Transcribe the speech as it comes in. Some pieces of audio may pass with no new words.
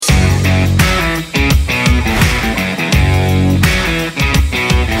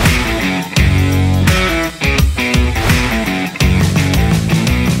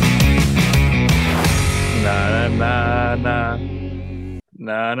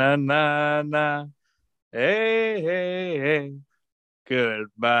na na na. Hey, hey, hey.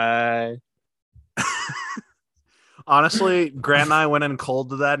 Goodbye. Honestly, Grant and I went in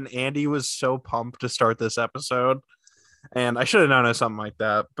cold to that, and Andy was so pumped to start this episode. And I should have known it was something like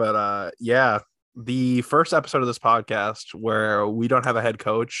that. But yeah, the first episode of this podcast where we don't have a head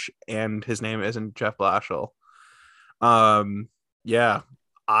coach and his name isn't Jeff Blashill. Yeah,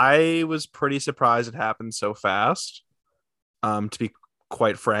 I was pretty surprised it happened so fast. To be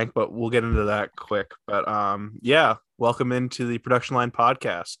quite frank, but we'll get into that quick. But yeah, welcome into the Production Line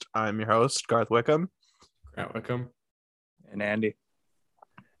podcast. I'm your host, Garth Wickham. Grant Wickham. And Andy.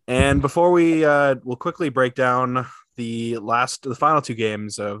 And before we'll quickly break down the final two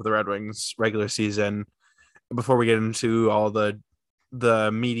games of the Red Wings regular season before we get into all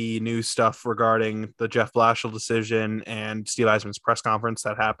the meaty news stuff regarding the Jeff Blashill decision and Steve Yzerman's press conference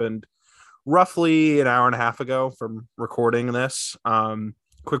that happened roughly an hour and a half ago from recording this.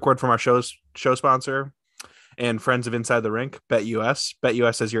 Quick word from our show sponsor and friends of Inside the Rink, BetUS.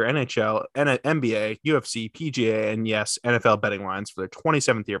 BetUS has your NHL, NBA, UFC, PGA, and yes, NFL betting lines for their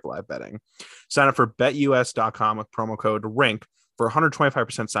 27th year of live betting. Sign up for betus.com with promo code RINK for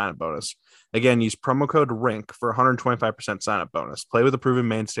 125% sign-up bonus. Again, use promo code RINK for 125% sign-up bonus. Play with a proven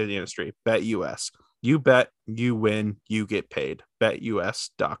mainstay of the industry. BetUS. You bet, you win, you get paid.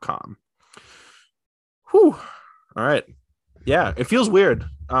 BetUS.com. Whew. All right. Yeah, it feels weird.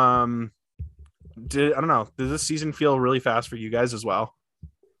 I don't know. Does this season feel really fast for you guys as well?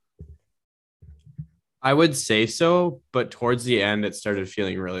 I would say so, but towards the end, it started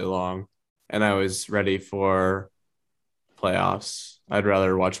feeling really long, and I was ready for playoffs. I'd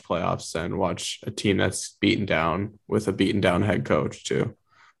rather watch playoffs than watch a team that's beaten down with a beaten down head coach too.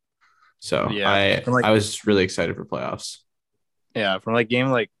 So yeah, I was really excited for playoffs. Yeah, from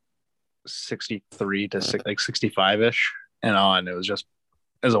game 63 to 65-ish and on, it was just,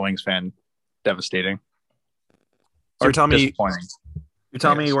 as a Wings fan, devastating. So you're telling me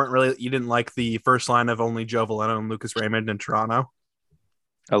you didn't like the first line of only Joe Veleno and Lucas Raymond in Toronto?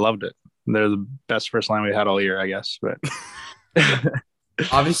 I loved it. They're the best first line we had all year, I guess. But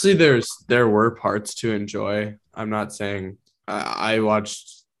obviously, there were parts to enjoy. I'm not saying I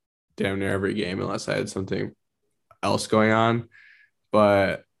watched damn near every game unless I had something else going on,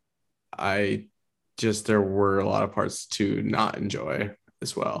 but there were a lot of parts to not enjoy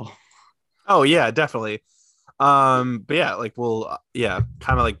as well. Oh yeah, definitely. But yeah,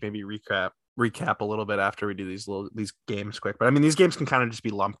 kind of maybe recap a little bit after we do these games quick. But I mean, these games can kind of just be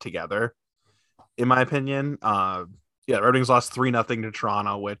lumped together, in my opinion. Red Wings lost 3-0 to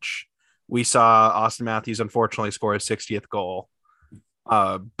Toronto, which we saw Austin Matthews unfortunately score his 60th goal.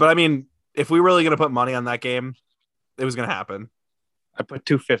 But I mean, if we were really gonna put money on that game, it was gonna happen. I put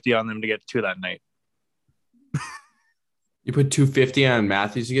 $250 on them to get 2 that night. You put $250 on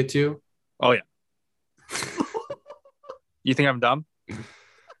Matthews to get 2? Oh yeah. You think I'm dumb?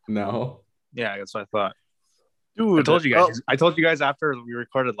 No. Yeah, that's what I thought. Dude, I told you guys after we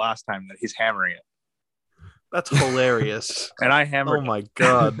recorded last time that he's hammering it. That's hilarious. And I hammered. Oh my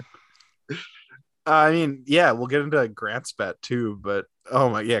god. I mean, yeah, we'll get into Grant's bet too, but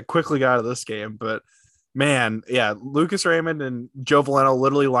quickly got out of this game. But man, yeah, Lucas Raymond and Joe Veleno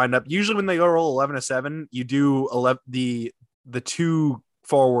literally lined up. Usually when they go roll 11-7, you do the two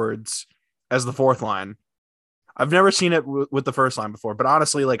forwards as the fourth line. I've never seen it with the first line before, but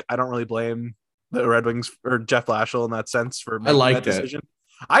honestly, I don't really blame the Red Wings or Jeff Blashill in that sense for making that decision.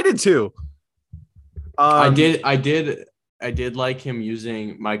 I did too. I did like him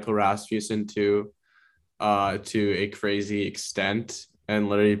using Michael Rasmussen to a crazy extent and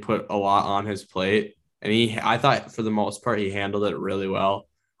literally put a lot on his plate. And I thought for the most part, he handled it really well.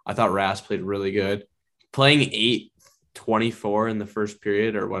 I thought Ras played really good. Playing 8:24 in the first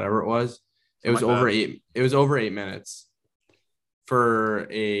period or whatever it was. It was over 8 minutes for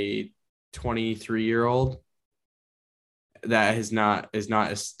a 23-year-old that is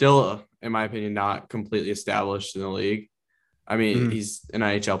still, in my opinion, not completely established in the league. I mean, he's an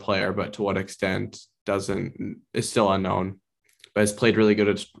NHL player, but to what extent is still unknown. But has played really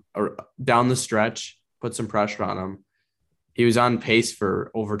good down the stretch, put some pressure on him. He was on pace for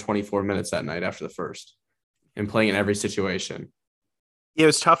over 24 minutes that night after the first and playing in every situation. It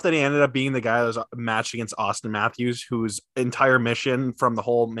was tough that he ended up being the guy that was matched against Austin Matthews, whose entire mission from the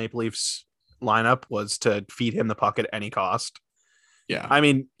whole Maple Leafs lineup was to feed him the puck at any cost. Yeah. I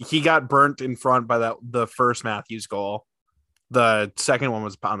mean, he got burnt in front by the first Matthews goal. The second one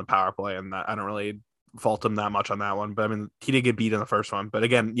was on the power play, and I don't really fault him that much on that one. But I mean, he did get beat in the first one. But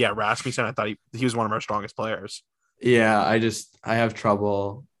again, yeah, Rasmussen, I thought he was one of our strongest players. Yeah, I have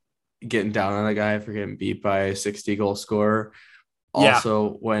trouble getting down on a guy for getting beat by a 60-goal scorer.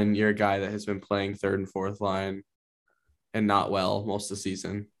 Also, when you're a guy that has been playing third and fourth line and not well most of the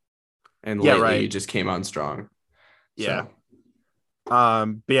season, and lately you just came on strong. Yeah.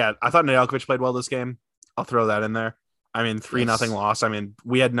 But yeah, I thought Nedeljkovic played well this game. I'll throw that in there. I mean, 3-0 loss. I mean,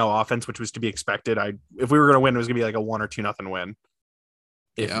 we had no offense, which was to be expected. If we were going to win, it was going to be like a 1 or 2-0 win.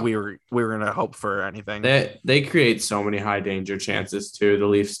 If we were going to hope for anything, they create so many high danger chances too. The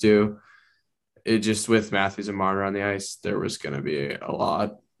Leafs do. It just with Matthews and Marner on the ice, there was going to be a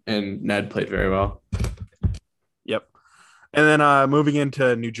lot, and Ned played very well. Yep. And then moving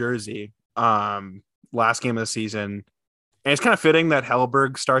into New Jersey, last game of the season, and it's kind of fitting that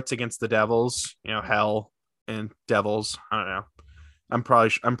Hellberg starts against the Devils. Hell and Devils. I don't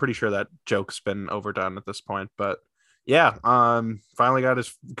know. I'm pretty sure that joke's been overdone at this point, but yeah, finally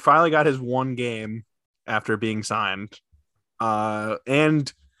got his one game after being signed,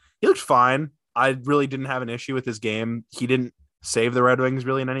 and he looked fine. I really didn't have an issue with his game. He didn't save the Red Wings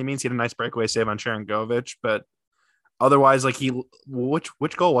really in any means. He had a nice breakaway save on Sharon Govich, but otherwise, like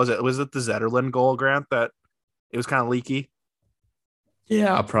which goal was it? Was it the Zetterlund goal, Grant? That it was kind of leaky.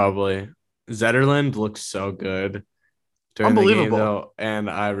 Yeah, probably. Zetterlund looked so good during the game, though, and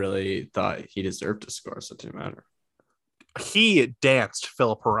I really thought he deserved to score, so it didn't matter. He danced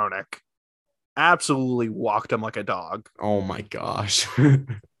Filip Hronek. Absolutely walked him like a dog. Oh my gosh.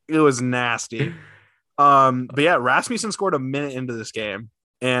 It was nasty. But yeah, Rasmussen scored a minute into this game,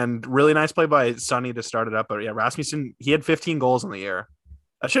 and really nice play by Sonny to start it up. But yeah, Rasmussen, he had 15 goals in the year.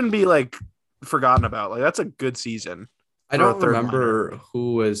 That shouldn't be like forgotten about. Like that's a good season. I don't remember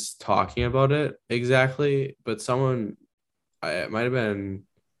who was talking about it exactly, but it might have been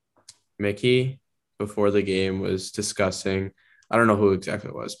Mickey before the game was discussing. I don't know who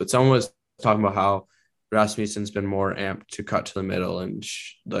exactly it was, but someone was talking about how Rasmussen's been more amped to cut to the middle and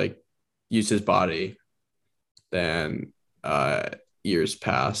use his body than years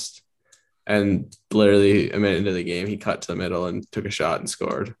past. And literally a minute into the game, he cut to the middle and took a shot and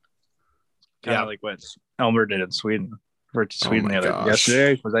scored. Kind of like what Elmer did in Sweden.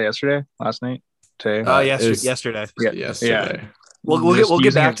 Yesterday. Was that yesterday? Last night? Today? Yesterday. Yesterday. We'll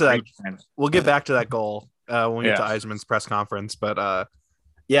get back to that. We'll get back to that goal when we get to Yzerman's press conference. But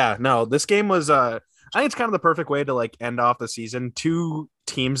this game was I think it's kind of the perfect way to like end off the season. Two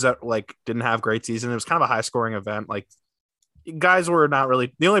teams that like didn't have great season. It was kind of a high scoring event. Like guys were not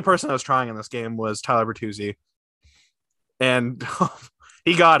really the only person that was trying in this game was Tyler Bertuzzi. And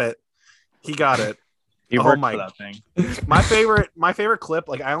he got it. He worked for that thing. My favorite clip,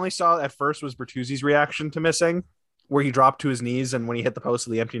 like I only saw at first was Bertuzzi's reaction to missing, where he dropped to his knees and when he hit the post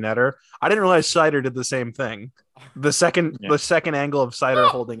of the empty netter. I didn't realize Seider did the same thing. The second angle of Seider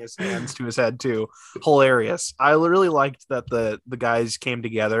holding his hands to his head too. Hilarious. I really liked that the guys came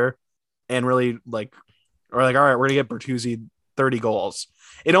together and really all right, we're gonna get Bertuzzi 30 goals.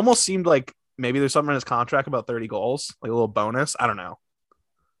 It almost seemed like maybe there's something in his contract about 30 goals, like a little bonus. I don't know.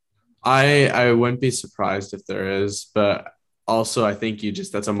 I wouldn't be surprised if there is, but also I think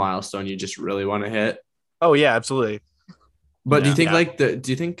that's a milestone you just really want to hit. Oh yeah, absolutely. But do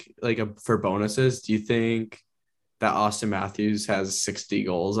you think for bonuses, do you think that Austin Matthews has 60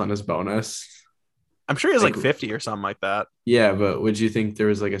 goals on his bonus? I'm sure he has like 50 or something like that. Yeah, but would you think there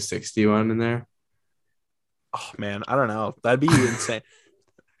was like a 61 in there? Oh man, I don't know. That'd be insane.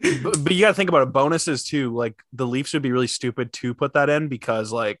 But you got to think about it. Bonuses too. Like the Leafs would be really stupid to put that in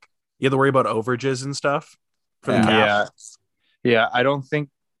because like you have to worry about overages and stuff. For the cap. Yeah. I don't think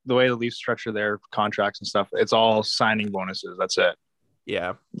the way the Leafs structure their contracts and stuff, it's all signing bonuses. That's it.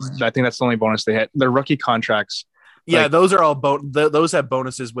 Yeah, I think that's the only bonus they hit. Their rookie contracts. Yeah, those are all those have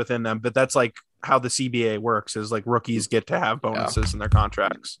bonuses within them, but that's like how the CBA works. Is like rookies get to have bonuses in their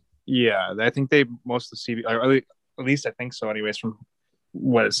contracts. Yeah, I think most of the CBA, or at least I think so. Anyways, from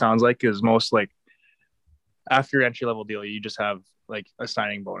what it sounds like, is most like after your entry level deal, you just have like a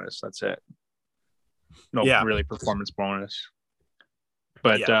signing bonus. That's it. No, really performance bonus.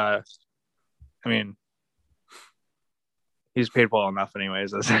 But I mean, he's paid well enough,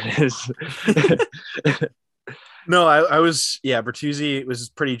 anyways, as it is. No, I was Bertuzzi was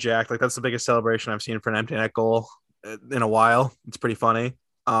pretty jacked. Like that's the biggest celebration I've seen for an empty net goal in a while. It's pretty funny.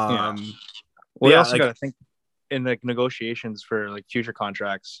 Well, you also got to think in like negotiations for like future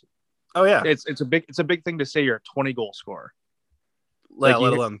contracts. Oh yeah, it's a big thing to say you're a 20 goal scorer, let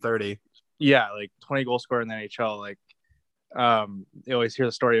alone 30. Yeah, like 20 goal scorer in the NHL. Like, you always hear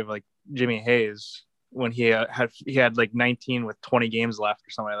the story of like Jimmy Hayes when he had like 19 with 20 games left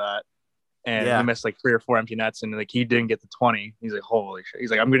or something like that. And he missed like 3 or 4 empty nets, and like he didn't get the 20. He's like, holy shit.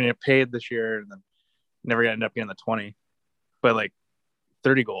 He's like, I'm going to get paid this year, and then never gonna end up getting the 20. But like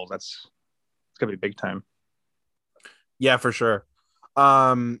 30 goals, it's gonna be big time. Yeah, for sure.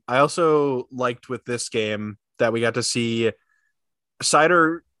 I also liked with this game that we got to see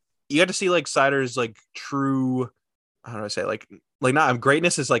Seider. You got to see like Seider's like true. How do I say like not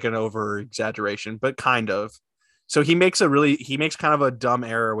greatness is like an over exaggeration, but kind of. So he makes kind of a dumb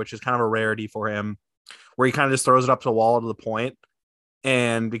error, which is kind of a rarity for him, where he kind of just throws it up to the wall to the point,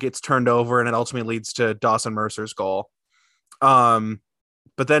 and it gets turned over, and it ultimately leads to Dawson Mercer's goal.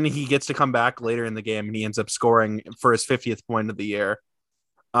 But then he gets to come back later in the game, and he ends up scoring for his 50th point of the year.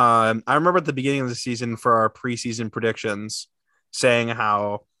 I remember at the beginning of the season for our preseason predictions saying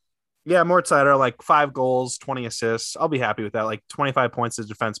how, yeah, Mort Seider, like 5 goals, 20 assists. I'll be happy with that. Like 25 points as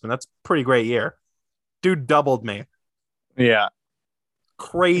a defenseman. That's a pretty great year. Dude doubled me. Yeah.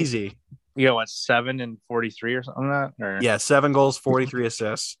 Crazy. You got what, 7 and 43 or something like that? Or... Yeah, 7 goals, 43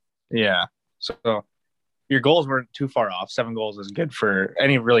 assists. Yeah. So your goals weren't too far off. 7 goals is good for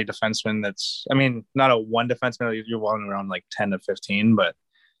any really defenseman that's, I mean, not a one defenseman. You're walking around like 10 to 15, but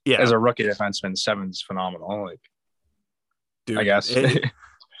yeah, as a rookie defenseman, 7's phenomenal. Like, dude, I guess.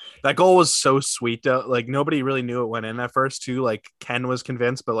 That goal was so sweet. Like, nobody really knew it went in at first, too. Like, Ken was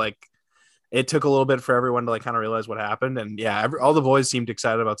convinced, but like, it took a little bit for everyone to like kind of realize what happened. And yeah, all the boys seemed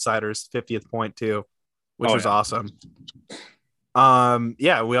excited about Seider's 50th point too, which was awesome.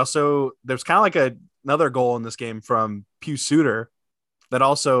 Yeah, we also, there's kind of like another goal in this game from Pius Suter that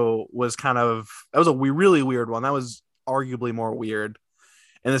also was that was a really weird one. That was arguably more weird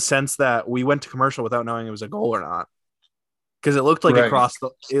in the sense that we went to commercial without knowing it was a goal or not. Because it looked like it crossed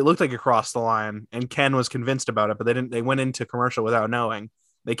the line, and Ken was convinced about it, but they went into commercial without knowing.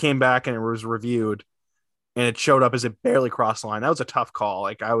 They came back and it was reviewed, and it showed up as it barely crossed the line. That was a tough call.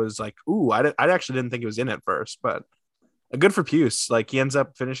 Like, I was like, ooh, I actually didn't think it was in at first, but good for Pius. Like, he ends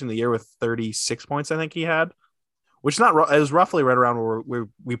up finishing the year with 36 points, I think he had, which it was roughly right around where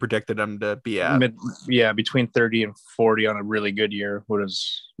we predicted him to be at. Between 30 and 40 on a really good year,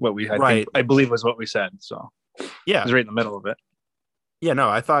 was what we had. Right. I believe was what we said. So yeah, it was right in the middle of it. Yeah, no,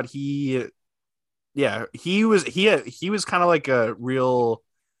 I thought he was kind of like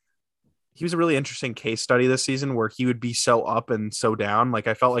he was a really interesting case study this season where he would be so up and so down. Like,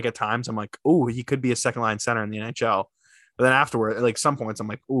 I felt like at times I'm like, oh, he could be a second line center in the NHL. But then afterward, like some points I'm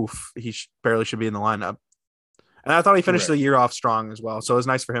like, oof, he barely should be in the lineup. And I thought he finished the year off strong as well. So it was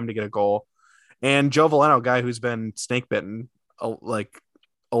nice for him to get a goal. And Joe Veleno, guy who's been snake bitten like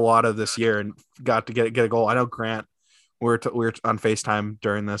a lot of this year and got to get a goal. I know Grant, we were on FaceTime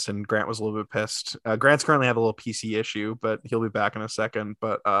during this, and Grant was a little bit pissed. Grant's currently have a little PC issue, but he'll be back in a second.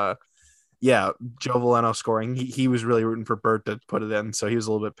 But yeah, Joe Veleno scoring. He was really rooting for Bert to put it in, so he was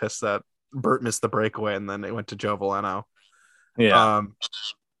a little bit pissed that Bert missed the breakaway, and then it went to Joe Veleno. Yeah.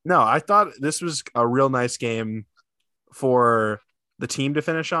 No, I thought this was a real nice game for the team to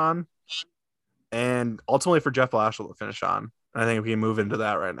finish on, and ultimately for Jeff Blashill to finish on. I think we can move into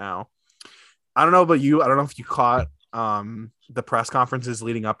that right now. I don't know about you. I don't know if you caught the press conferences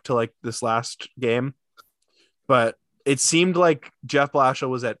leading up to like this last game, but it seemed like Jeff Blashill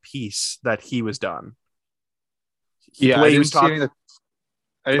was at peace that he was done. Yeah, I didn't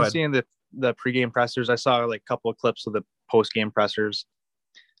see any of the pregame pressers. I saw like a couple of clips of the postgame pressers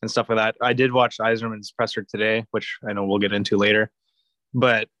and stuff like that. I did watch Yzerman's presser today, which I know we'll get into later.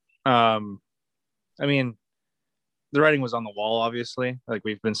 But I mean, the writing was on the wall, obviously. Like,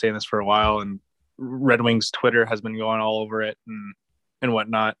 we've been saying this for a while, and Red Wings Twitter has been going all over it and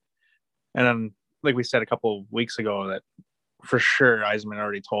whatnot. And then, like we said a couple of weeks ago, that for sure Yzerman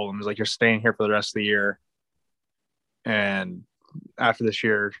already told him, he's like, you're staying here for the rest of the year, and after this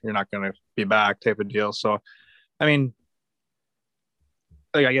year you're not going to be back, type of deal. So I mean,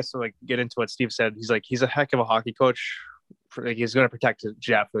 like, I guess to like get into what Steve said, he's like, he's a heck of a hockey coach. Like, he's going to protect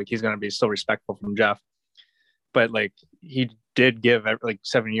Jeff. Like, he's going to be still respectful from Jeff, but like, he did give like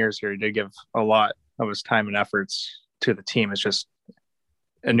 7 years here. He did give a lot of his time and efforts to the team. It's just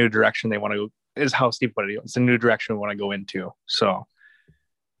a new direction they want to go, is how Steve put it. It's a new direction we want to go into. So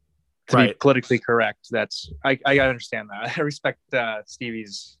to be politically correct, that's, I understand that. I respect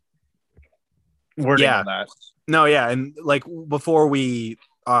Stevie's wording on that. No, yeah. And like, before we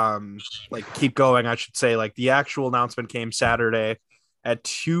like keep going, I should say, like, the actual announcement came Saturday at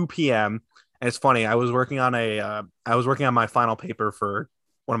 2 p.m. And it's funny, I was working on my final paper for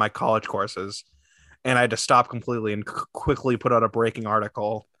one of my college courses, and I had to stop completely and quickly put out a breaking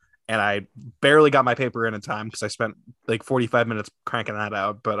article, and I barely got my paper in time because I spent like 45 minutes cranking that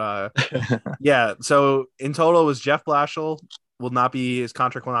out. But yeah, so in total, it was Jeff Blashill his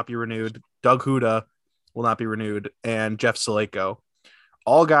contract will not be renewed. Doug Huda will not be renewed, and Jeff Saleko.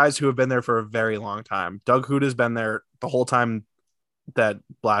 All guys who have been there for a very long time. Doug Huda's been there the whole time that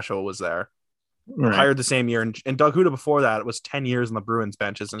Blashill was there. hired the same year. And Doug Huda before that was 10 years on the Bruins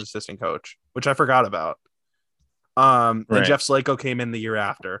bench as an assistant coach, which I forgot about. And Jeff Slayko came in the year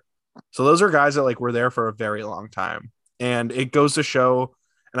after. So those are guys that like were there for a very long time. And it goes to show,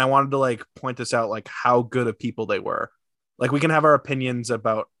 and I wanted to like point this out, like how good of people they were. Like we can have our opinions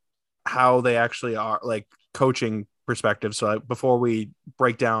about how they actually are, like coaching perspective. So before we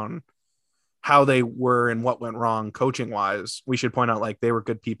break down how they were and what went wrong coaching wise, we should point out like they were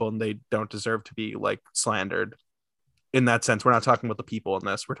good people and they don't deserve to be like slandered in that sense. We're not talking about the people in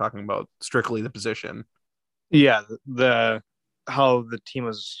this. We're talking about strictly the position. Yeah. How the team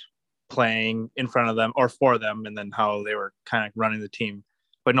was playing in front of them or for them, and then how they were kind of running the team.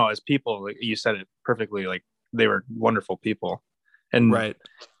 But no, as people, like you said it perfectly, like they were wonderful people. And right.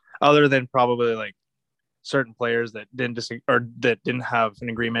 Other than probably like certain players that didn't or that didn't have an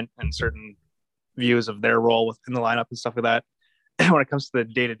agreement and certain views of their role within the lineup and stuff like that. When it comes to the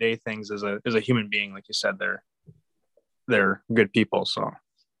day-to-day things as a human being, like you said, they're good people. So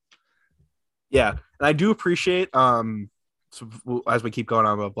yeah. And I do appreciate, so as we keep going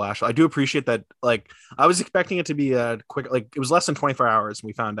on about Blashill, I do appreciate that. Like I was expecting it to be a quick, like it was less than 24 hours. And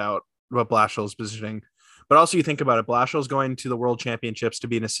we found out about Blashill's positioning, but also you think about it, Blashill's going to the World Championships to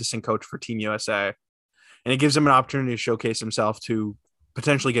be an assistant coach for Team USA. And it gives him an opportunity to showcase himself to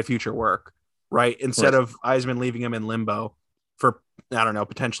potentially get future work, right? Instead of Yzerman leaving him in limbo for, I don't know,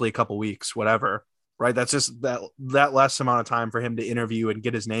 potentially a couple weeks, whatever, right? That's just that less amount of time for him to interview and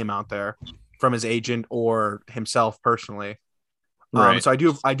get his name out there from his agent or himself personally. Right. So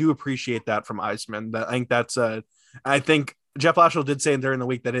I do appreciate that from Yzerman. I think I think Jeff Blashill did say during the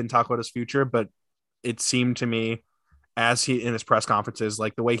week that didn't talk about his future, but it seemed to me as he in his press conferences,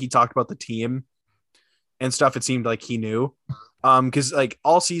 like the way he talked about the team and stuff, it seemed like he knew. Because like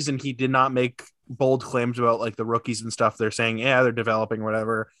all season he did not make bold claims about like the rookies and stuff. They're saying, yeah, they're developing,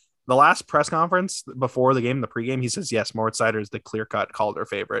 whatever. The last press conference before the game, the pregame, he says, yes, Moritz Seider is the clear-cut Calder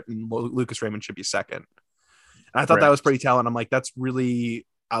favorite, and Lucas Raymond should be second. And I thought that was pretty telling. I'm like, that's really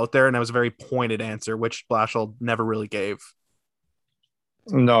out there, and that was a very pointed answer, which Blashill never really gave.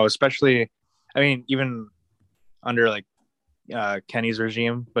 No, especially, I mean, even under like Kenny's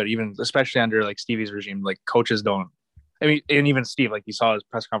regime, but even especially under like Stevie's regime, like coaches don't. I mean, and even Steve, like you saw his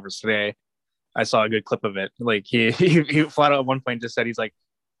press conference today, I saw a good clip of it. Like he flat out at one point just said, he's like,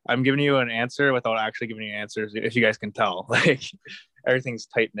 I'm giving you an answer without actually giving you answers, if you guys can tell. Like everything's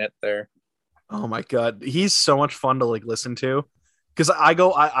tight knit there. Oh my God. He's so much fun to like listen to. Cause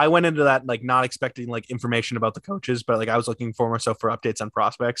I went into that like not expecting like information about the coaches, but like I was looking for myself for updates on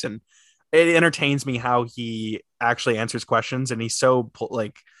prospects, and it entertains me how he actually answers questions. And he's so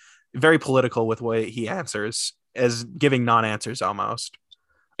like very political with the way he answers, as giving non-answers almost.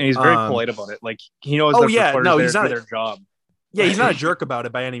 And he's very polite about it. Like he knows. Oh yeah. No, he's not their job. Yeah, he's not a jerk about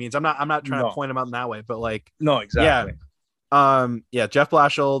it by any means. I'm not trying to point him out in that way, but like, no, exactly. Yeah. Jeff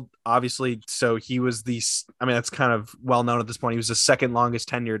Blashill, obviously. So he was that's kind of well known at this point. He was the second longest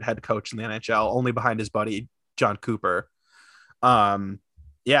tenured head coach in the NHL, only behind his buddy John Cooper.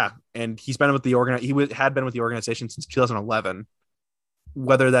 Yeah, and he's been with the had been with the organization since 2011.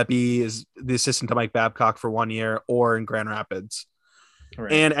 Whether that be as the assistant to Mike Babcock for 1 year or in Grand Rapids.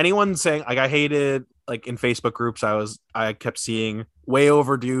 Right. And anyone saying like I hated like in Facebook groups, I kept seeing way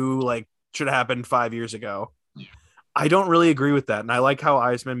overdue, like should have happened 5 years ago. I don't really agree with that, and I like how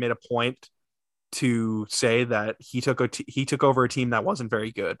Yzerman made a point to say that he took over a team that wasn't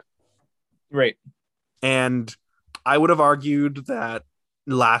very good. Right. And I would have argued that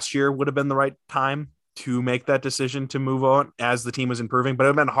last year would have been the right time to make that decision to move on as the team was improving, but it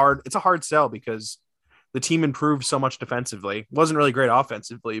would have been hard. It's a hard sell because the team improved so much defensively. It wasn't really great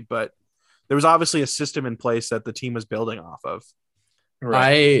offensively, but there was obviously a system in place that the team was building off of.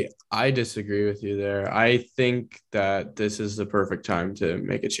 Right. I disagree with you there. I think that this is the perfect time to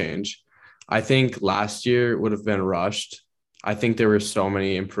make a change. I think last year would have been rushed. I think there were so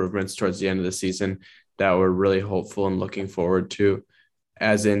many improvements towards the end of the season that we're really hopeful and looking forward to.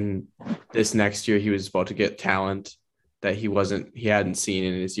 As in this next year, he was about to get talent that he hadn't seen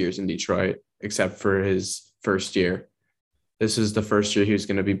in his years in Detroit, except for his first year. This is the first year he was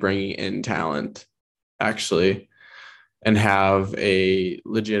going to be bringing in talent, actually, and have a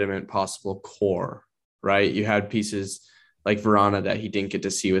legitimate possible core, right? You had pieces like Vrana that he didn't get to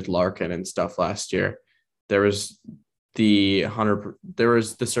see with Larkin and stuff last year. There was the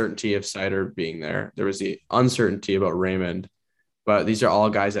certainty of Seider being there. There was the uncertainty about Raymond, but these are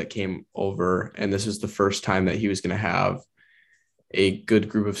all guys that came over, and this is the first time that he was going to have a good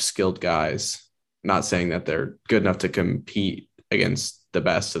group of skilled guys. Not saying that they're good enough to compete against the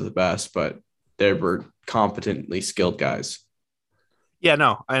best of the best, but they were competently skilled guys. Yeah,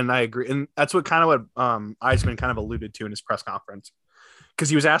 no, and I agree, and that's what Eisman kind of alluded to in his press conference, because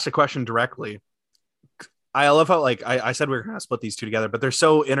he was asked a question directly. I love how I said we were going to split these two together, but they're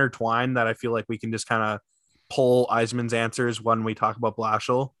so intertwined that I feel like we can just kind of pull Eisman's answers when we talk about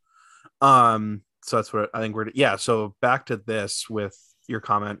Blashill. So that's what I think so back to this with your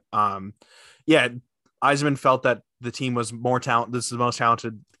comment. Eisman felt that the team was more talented. This is the most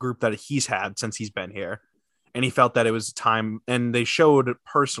talented group that he's had since he's been here. And he felt that it was time, and they showed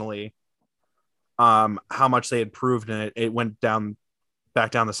personally how much they had proved, and it went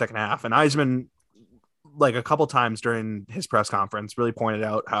back down the second half. And Eisman, like a couple times during his press conference, really pointed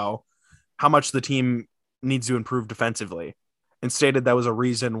out how much the team needs to improve defensively, and stated that was a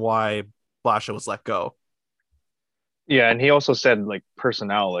reason why Blashill was let go. Yeah, and he also said like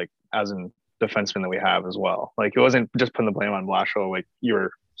personnel, like as in defenseman that we have as well. Like it wasn't just putting the blame on Blashill, like you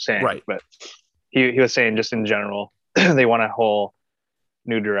were saying, right? But he was saying just in general, they want a whole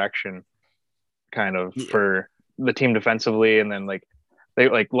new direction, kind of for the team defensively, and then like they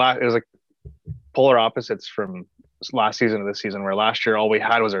it was like polar opposites from last season to this season, where last year all we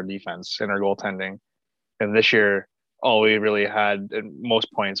had was our defense and our goaltending, and this year all we really had at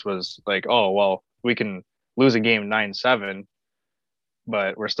most points was like, oh well, we can lose a game 9-7,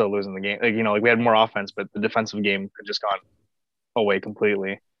 but we're still losing the game. Like, like we had more offense, but the defensive game had just gone away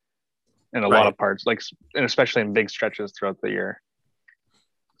completely in a lot of parts, like, and especially in big stretches throughout the year.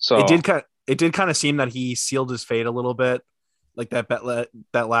 So it did kind of seem that he sealed his fate a little bit, like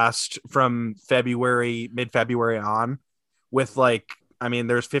that last from mid-February on, with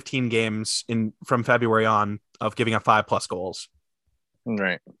there's 15 games from February on of giving up 5+ goals.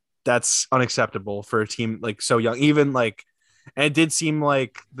 Right. That's unacceptable for a team like so young. Even and it did seem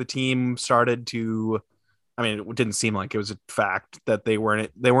like the team started to. I mean, it didn't seem like it was a fact that they weren't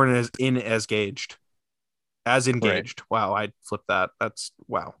as engaged. Right. Wow, I flipped that. That's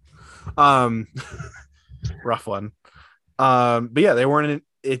wow. Rough one. But yeah, they weren't.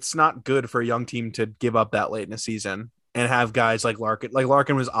 It's not good for a young team to give up that late in a season and have guys like Larkin. Like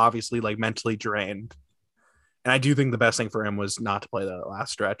Larkin was obviously mentally drained, and I do think the best thing for him was not to play that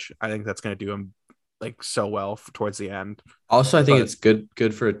last stretch. I think that's going to do him so well towards the end. Also, I think it's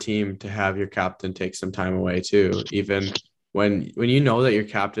good for a team to have your captain take some time away too. Even when you know that your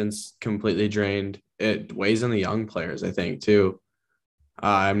captain's completely drained, it weighs on the young players, I think, too.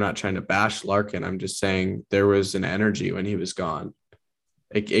 I'm not trying to bash Larkin. I'm just saying there was an energy when he was gone.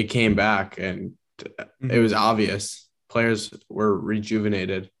 It came back, and it was obvious. Players were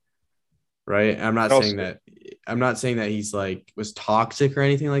rejuvenated, right? I'm not saying that he's was toxic or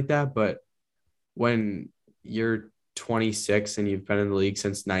anything like that, but when you're 26 and you've been in the league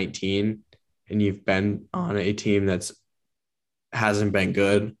since 19 and you've been on a team that's hasn't been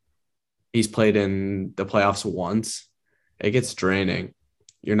good, he's played in the playoffs once, it gets draining.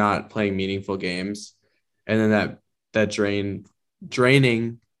 You're not playing meaningful games, and then that draining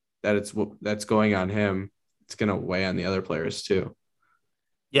that's going on him, it's gonna weigh on the other players too.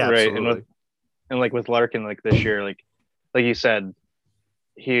 Yeah, right. Absolutely. And with Larkin, this year, like you said,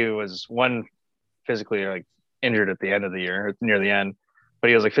 he was physically injured at the end of the year, near the end, but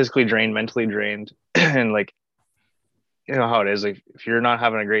he was physically drained, mentally drained, and you know how it is. If you're not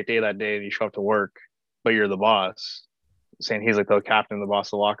having a great day that day and you show up to work, but you're the boss, saying he's the captain, the boss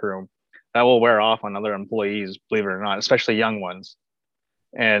of the locker room, that will wear off on other employees, believe it or not, especially young ones.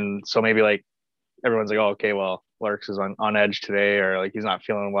 And so maybe everyone's oh, okay, well, Larks is on edge today, or he's not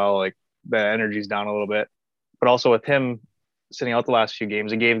feeling well, the energy's down a little bit. But also with him sitting out the last few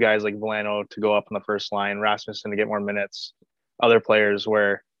games, it gave guys like Veleno to go up in the first line, Rasmussen to get more minutes, other players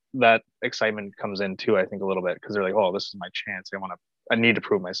where that excitement comes in too, I think, a little bit, because they're oh, this is my chance. I need to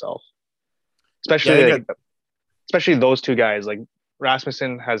prove myself. Especially those two guys.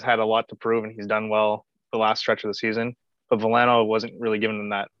 Rasmussen has had a lot to prove, and he's done well the last stretch of the season. But Veleno wasn't really giving them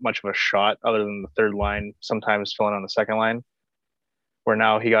that much of a shot, other than the third line, sometimes filling on the second line, where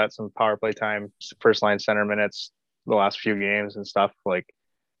now he got some power play time, first line center minutes the last few games and stuff.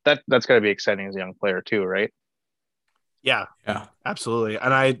 That's got to be exciting as a young player too, right? Yeah, absolutely.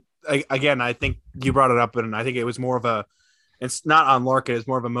 And I think you brought it up, and I think it was more of it's not on Larkin, it's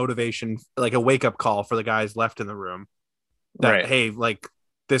more of a motivation, a wake up call for the guys left in the room that, right, hey,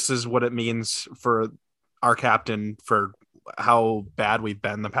 this is what it means for our captain, for how bad we've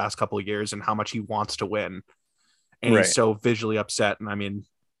been the past couple of years and how much he wants to win. And right, he's so visually upset. And I mean,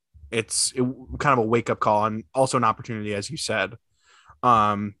 it's kind of a wake up call, and also an opportunity, as you said.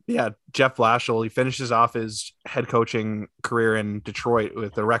 Jeff Blashill, he finishes off his head coaching career in Detroit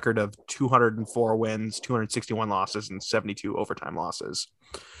with a record of 204 wins, 261 losses, and 72 overtime losses.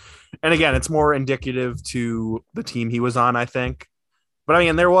 And again, it's more indicative to the team he was on, I think. But I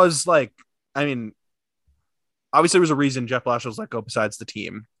mean, there was like, I mean, obviously there was a reason Jeff Blashill was let go besides the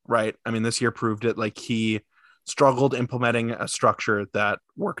team, right? I mean, this year proved it. Like he struggled implementing a structure that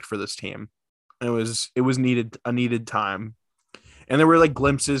worked for this team. And it was a needed time. And there were like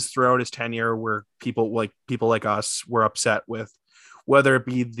glimpses throughout his tenure where people like us were upset with whether it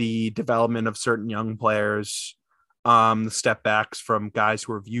be the development of certain young players, the step backs from guys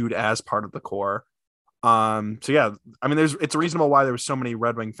who were viewed as part of the core. So yeah, I mean, it's reasonable why there was so many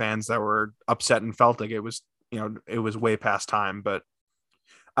Red Wing fans that were upset and felt like it was, it was way past time, but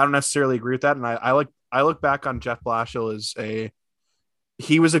I don't necessarily agree with that. And I look back on Jeff Blashill as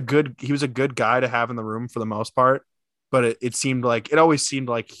he was a good guy to have in the room for the most part, but it always seemed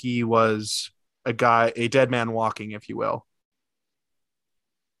like he was a dead man walking, if you will,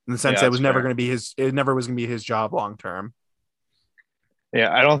 in the sense that it never was going to be his job long term.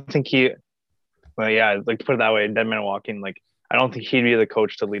 Yeah, I don't think like to put it that way, dead man walking. Like I don't think he'd be the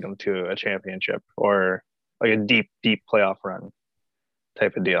coach to lead them to a championship or like a deep playoff run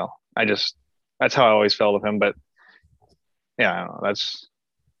type of deal. That's how I always felt of him. But yeah, I don't know.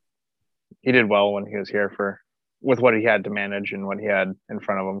 He did well when he was here with what he had to manage and what he had in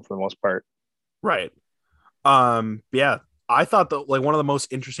front of him for the most part. Right. Yeah, I thought that like one of the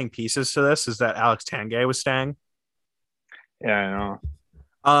most interesting pieces to this is that Alex Tanguay was staying. Yeah, I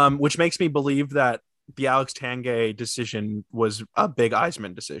know. Which makes me believe that the Alex Tanguay decision was a big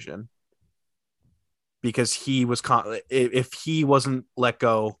Yzerman decision because if he wasn't let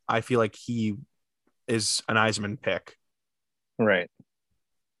go, I feel like he is an Yzerman pick. Right.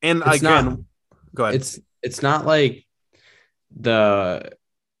 And go ahead. It's not like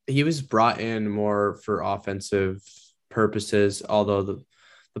he was brought in more for offensive purposes, although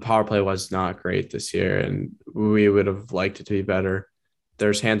the power play was not great this year and we would have liked it to be better.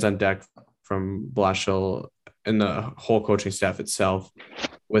 There's hands on deck from Blashill and the whole coaching staff itself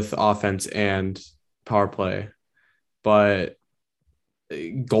with offense and power play. But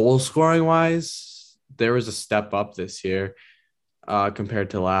goal scoring wise, there was a step up this year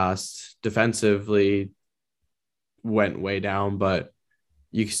compared to last. Defensively went way down, but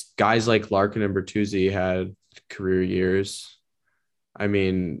guys like Larkin and Bertuzzi had career years. I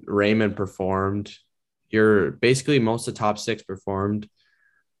mean, Raymond performed. Basically most of the top six performed.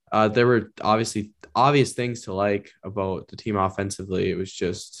 There were obviously obvious things to like about the team offensively. It was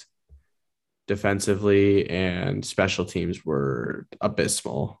just defensively and special teams were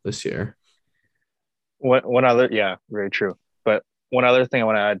abysmal this year. Yeah, very true. But one other thing I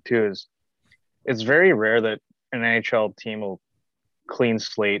want to add too is it's very rare that an NHL team will clean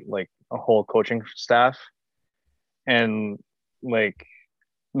slate like a whole coaching staff. And like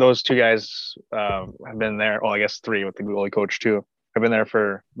those two guys have been there. Well, I guess three with the goalie coach too. Have been there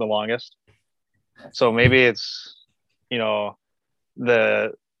for the longest. So maybe it's, a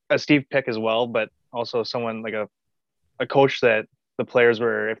Steve Pick as well, but also someone like a coach that the players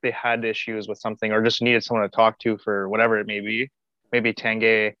were, if they had issues with something or just needed someone to talk to for whatever it may be, maybe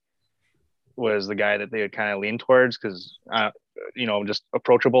Tanguay was the guy that they would kind of lean towards because, just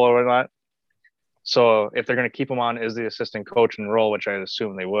approachable or whatnot. So if they're going to keep him on as the assistant coach in role, which I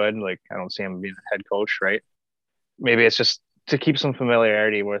assume they would, like I don't see him being a head coach, right? Maybe it's just to keep some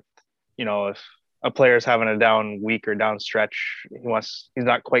familiarity with, if a player's having a down week or down stretch, he's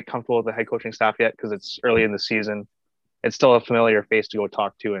not quite comfortable with the head coaching staff yet because it's early in the season. It's still a familiar face to go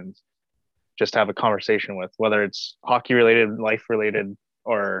talk to and just have a conversation with, whether it's hockey related, life related,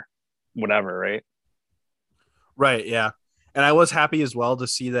 or whatever, right? Right, yeah. And I was happy as well to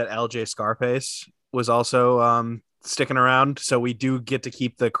see that LJ Scarpace was also sticking around. So we do get to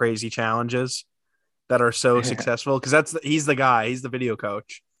keep the crazy challenges that are so successful because he's the guy. He's the video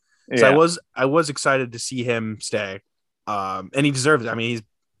coach. So yeah. I was excited to see him stay, and he deserves it. I mean, he's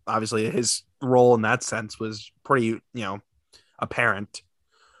obviously his role in that sense was pretty, apparent.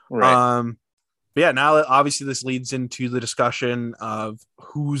 Right. But yeah, now obviously this leads into the discussion of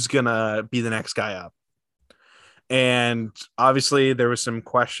who's gonna be the next guy up, and obviously there was some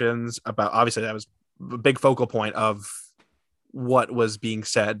questions about. Obviously, that was a big focal point of what was being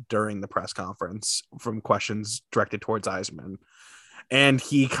said during the press conference from questions directed towards Yzerman. And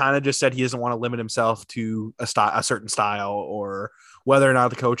he kind of just said he doesn't want to limit himself to a certain style or whether or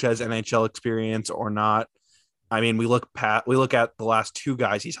not the coach has NHL experience or not. I mean, we look at the last two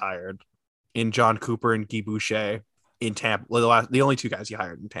guys he's hired in John Cooper and Guy Boucher in Tampa. The only two guys he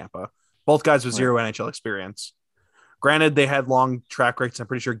hired in Tampa. Both guys with zero NHL experience. Granted, they had long track records. I'm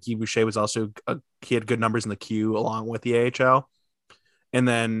pretty sure Guy Boucher was also he had good numbers in the queue along with the AHL. And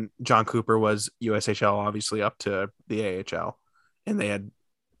then John Cooper was USHL, obviously up to the AHL. And they had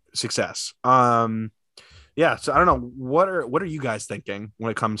success. So Yeah, so I don't know what are you guys thinking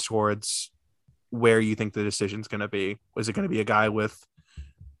when it comes towards where you think the decision's going to be? Is it going to be a guy with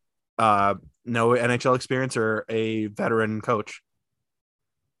no NHL experience or a veteran coach?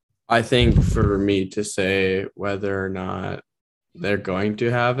 I think for me to say whether or not they're going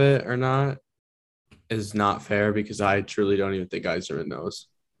to have it or not is not fair because I truly don't even think Yzerman knows.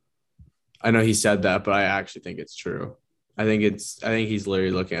 I know he said that, but I actually think it's true. I think he's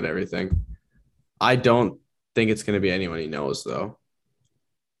literally looking at everything. I don't think it's going to be anyone he knows though.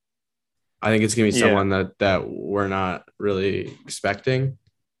 I think it's going to be someone that we're not really expecting.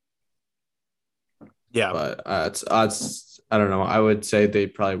 Yeah, but it's I don't know. I would say they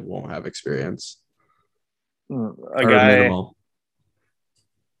probably won't have experience. Minimal.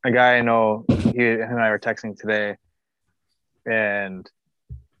 A guy I know, he and I were texting today, and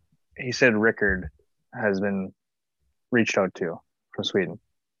he said Rickard has been reached out to from Sweden.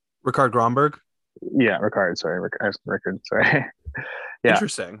 Rickard Grönborg? Yeah, Rickard. Sorry, Rickard. Sorry. Yeah.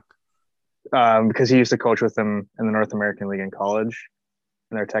 Interesting. Because he used to coach with them in the North American League in college,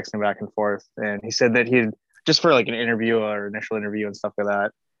 and they're texting back and forth. And he said that he'd just for like an interview or initial interview and stuff like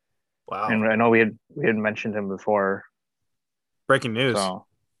that. Wow. And I know we had mentioned him before. Breaking news. So,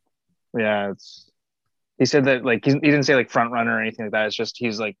 yeah, he said that like he didn't say like front runner or anything like that. It's just he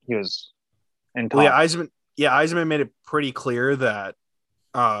was in talks. Well, Yzerman made it pretty clear that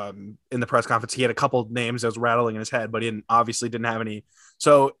in the press conference he had a couple names that was rattling in his head, but he obviously didn't have any.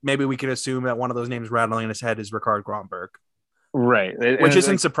 So maybe we can assume that one of those names rattling in his head is Rickard Grönborg. Right. Which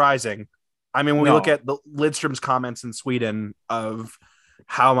isn't surprising. I mean, when we look at the Lidstrom's comments in Sweden of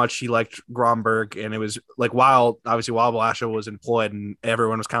how much he liked Grönborg, and it was like while Blasha was employed and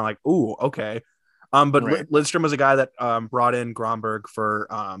everyone was kind of like, ooh, okay. But right. Lidstrom was a guy that brought in Grönborg for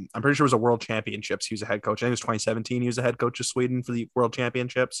I'm pretty sure it was a World Championships. He was a head coach. I think it was 2017. He was a head coach of Sweden for the World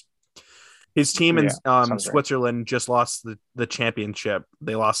Championships. His team in Switzerland right. just lost the championship.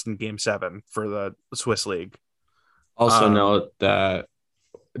 They lost in Game 7 for the Swiss League. Also note that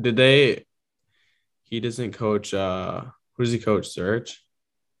he doesn't coach who does he coach? Zurich?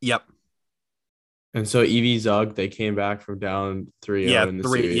 Yep. And so EV Zug, they came back from down 3-0 in the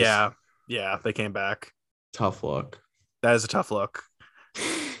series. Yeah, they came back. Tough look. That is a tough look.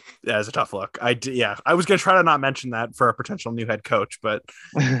 I was gonna try to not mention that for a potential new head coach, but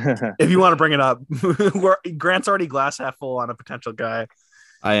if you want to bring it up, Grant's already glass half full on a potential guy.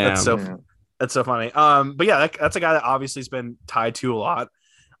 I am. That's so funny. But yeah, that's a guy that obviously has been tied to a lot.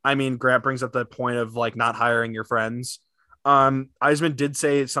 I mean, Grant brings up the point of like not hiring your friends. Yzerman did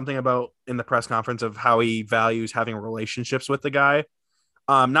say something about in the press conference of how he values having relationships with the guy.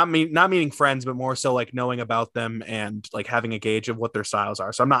 Not meaning friends, but more so like knowing about them and like having a gauge of what their styles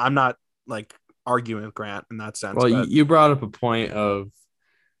are. So I'm not like arguing with Grant in that sense. Well, you brought up a point of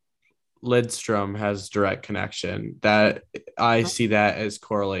Lidstrom has direct connection. That I see that as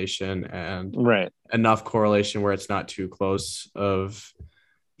correlation and right. enough correlation where it's not too close of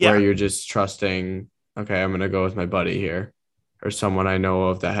where you're just trusting. Okay, I'm going to go with my buddy here or someone I know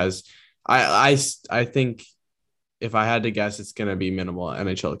of that has, I think if I had to guess, it's going to be minimal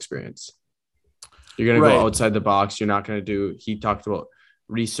NHL experience. You're going to go outside the box. You're not going to do, he talked about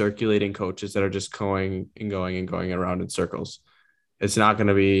recirculating coaches that are just going around in circles. It's not going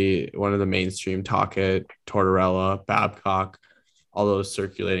to be one of the mainstream Tocchet, Tortorella, Babcock, all those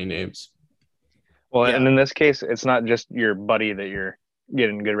circulating names. Well, and in this case, it's not just your buddy that you're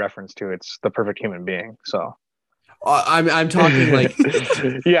getting good reference to. It's the perfect human being. So I'm talking like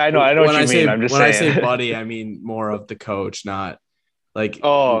yeah, I know what you mean. I'm just saying. I say buddy, I mean more of the coach, not like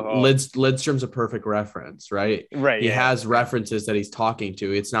Lidstrom's a perfect reference, right? Right. He has references that he's talking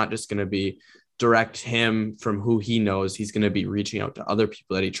to. It's not just going to be direct him from who he knows. He's going to be reaching out to other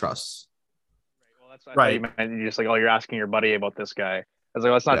people that he trusts. Well, that's right. You meant you're just like, you're asking your buddy about this guy. I was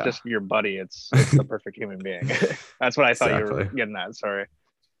like, well, it's not just your buddy. It's the perfect human being. That's what I thought you were getting at. Sorry.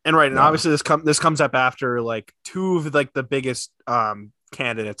 And and obviously this comes up after like two of like the biggest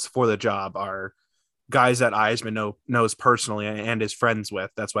candidates for the job are guys that Yzerman knows personally and is friends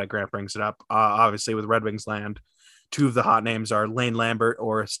with. That's why Grant brings it up. Obviously with Red Wings land, two of the hot names are Lane Lambert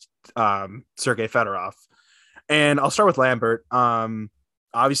or Sergei Fedorov. And I'll start with Lambert.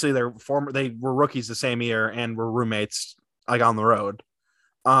 Obviously they were rookies the same year and were roommates like on the road.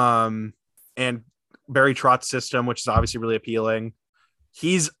 And Barry Trotz's system, which is obviously really appealing.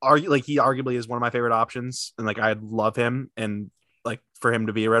 He arguably is one of my favorite options, and like I'd love him and like for him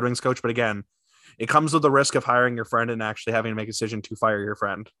to be a Red Wings coach. But again, it comes with the risk of hiring your friend and actually having to make a decision to fire your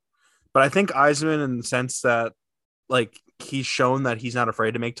friend. But I think Yzerman, in the sense that like he's shown that he's not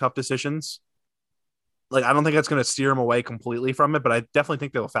afraid to make tough decisions. Like I don't think that's going to steer him away completely from it, but I definitely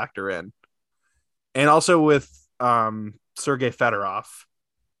think they'll factor in. And also with Sergei Fedorov.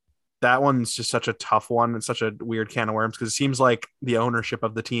 That one's just such a tough one and such a weird can of worms because it seems like the ownership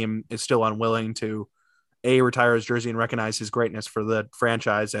of the team is still unwilling to retire his jersey and recognize his greatness for the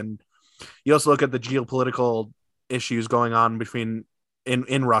franchise. And you also look at the geopolitical issues going on between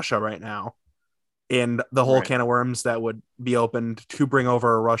in Russia right now and the whole can of worms that would be opened to bring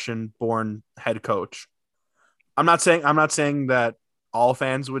over a Russian-born head coach. I'm not saying that all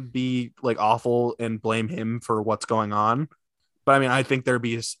fans would be like awful and blame him for what's going on, but I mean, I think there'd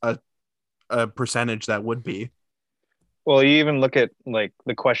be a percentage that would be. Well, you even look at like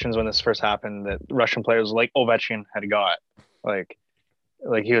the questions when this first happened that Russian players like Ovechkin had got, like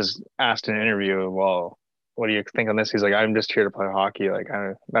he was asked in an interview, well, what do you think on this? He's like, I'm just here to play hockey. Like,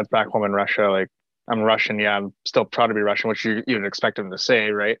 that's back home in Russia. Like, I'm Russian. Yeah, I'm still proud to be Russian, which you'd expect him to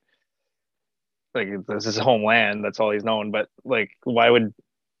say, right? Like, this is homeland. That's all he's known. But like, why would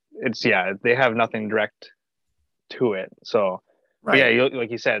it's? Yeah, they have nothing direct to it. So, right. Yeah,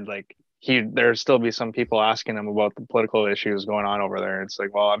 like you said, like there'd still be some people asking him about the political issues going on over there. It's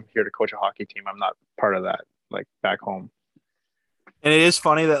like, well, I'm here to coach a hockey team. I'm not part of that. Like back home. And it is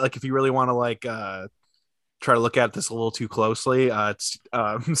funny that like if you really want to like try to look at this a little too closely, it's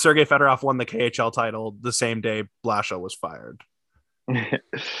Sergei Fedorov won the KHL title the same day Blasha was fired.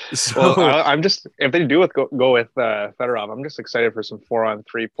 So well, I'm just if they do go with Fedorov, I'm just excited for some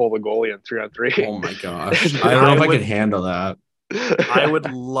 4-on-3 pull the goalie and 3-on-3. Oh my gosh, I don't know if I could handle that. I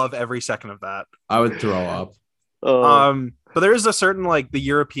would love every second of that. I would throw up. But there is a certain like the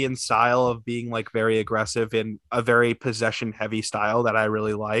European style of being like very aggressive in a very possession heavy style that I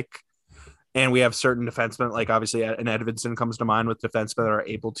really like. And we have certain defensemen, like obviously an Edvinsson comes to mind with defensemen that are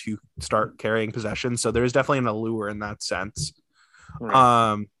able to start carrying possession. So there's definitely an allure in that sense.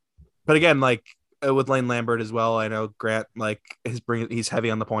 Right. But again, like with Lane Lambert as well, I know Grant like he's heavy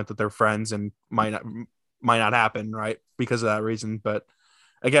on the point that they're friends and might not happen, right? Because of that reason. But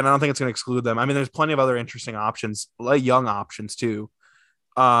again, I don't think it's going to exclude them. I mean, there's plenty of other interesting options, like young options too.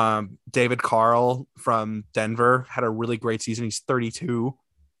 David Carl from Denver had a really great season. He's 32,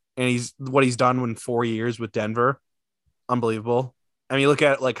 and what he's done in 4 years with Denver, unbelievable. I mean, look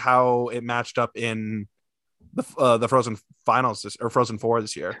at like how it matched up in the Frozen Finals or Frozen Four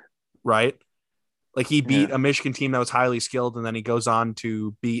this year, right? Like he beat a Michigan team that was highly skilled, and then he goes on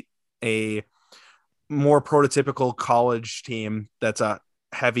to beat a more prototypical college team that's a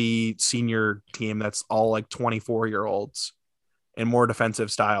heavy senior team that's all like 24-year-olds and more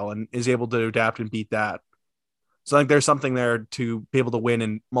defensive style, and is able to adapt and beat that. So I think there's something there to be able to win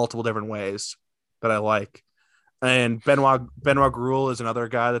in multiple different ways that I like. And Benoit Gruel is another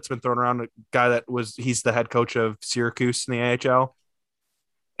guy that's been thrown around, a guy he's the head coach of Syracuse in the AHL.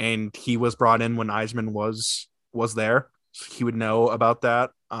 And he was brought in when Eisman was there. So he would know about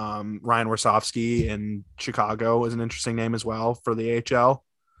that. Ryan Warsofsky in Chicago is an interesting name as well for the AHL.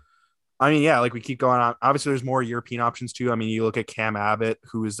 I mean, yeah, like we keep going on. Obviously, there's more European options too. I mean, you look at Cam Abbott,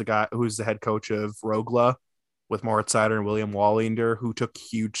 who's the head coach of Rogla with Moritz Seider and William Wallinder, who took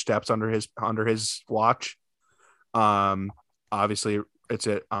huge steps under his watch. Obviously, it's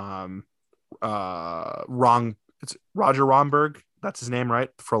Roger Romberg. That's his name, right?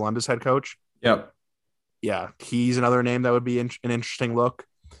 Frölunda's head coach. Yep. Yeah, he's another name that would be an interesting look.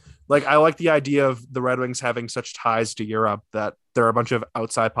 Like, I like the idea of the Red Wings having such ties to Europe that there are a bunch of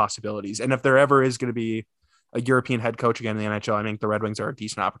outside possibilities. And if there ever is going to be a European head coach again in the NHL, I think the Red Wings are a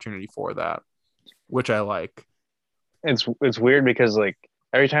decent opportunity for that, which I like. It's weird because like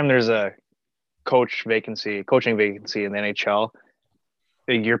every time there's a coaching vacancy in the NHL,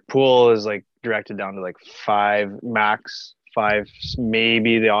 your pool is like directed down to like 5 max, 5,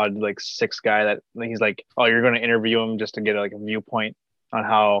 maybe the odd like 6 guy that he's like, oh, you're going to interview him just to get like a viewpoint on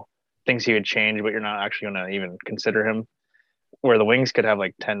how things he would change, but you're not actually going to even consider him. Where the Wings could have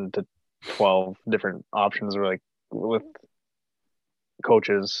like 10 to 12 different options, or like with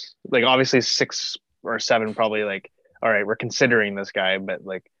coaches, like obviously 6 or 7 probably like, all right, we're considering this guy, but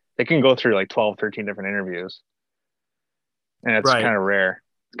like they can go through like 12, 13 different interviews. And it's kind of rare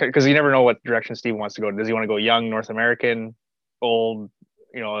because you never know what direction Steve wants to go. Does he want to go young, North American, old,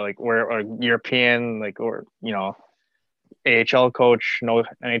 like or European, like, or, AHL coach, no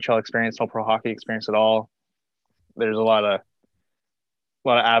NHL experience, no pro hockey experience at all. There's a lot of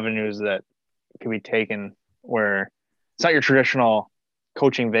avenues that can be taken where it's not your traditional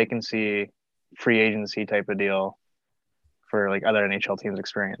coaching vacancy, free agency type of deal for like other NHL teams'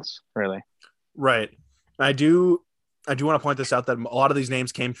 experience, really. Right. I do want to point this out that a lot of these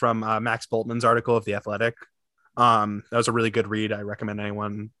names came from Max Bultman's article of The Athletic. That was a really good read. I recommend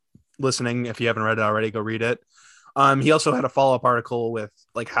anyone listening, if you haven't read it already, go read it. He also had a follow-up article with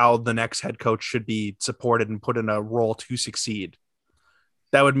like how the next head coach should be supported and put in a role to succeed.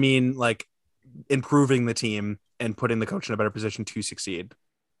 That would mean like improving the team and putting the coach in a better position to succeed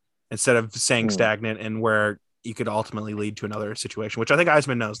instead of staying stagnant and where you could ultimately lead to another situation, which I think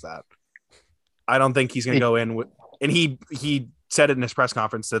Yzerman knows that. I don't think he's going to go in with, and he said it in his press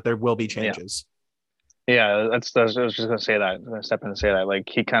conference that there will be changes. Yeah, I was just going to say that. I'm going to step in and say that. Like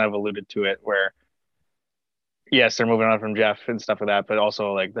he kind of alluded to it where, yes, they're moving on from Jeff and stuff like that, but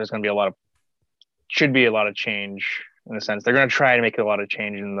also like there's going to be should be a lot of change in a sense. They're going to try to make a lot of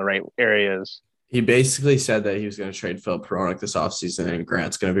change in the right areas. He basically said that he was going to trade Phil Hronek this offseason, and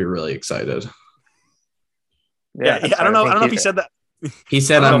Grant's going to be really excited. Yeah, I don't know if he said that. He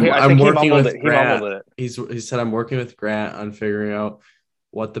said, I'm working with Grant. He said, I'm working with Grant on figuring out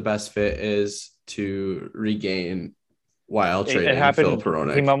what the best fit is to regain while trading Phil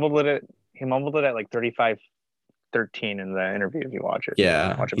Hronek. He mumbled it at like 35-13 in the interview if you watch it.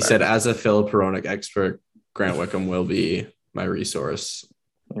 Yeah. He said, as a Phil Hronek expert, Grant Wickham will be my resource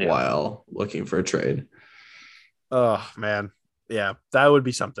while looking for a trade. Oh, man. Yeah, that would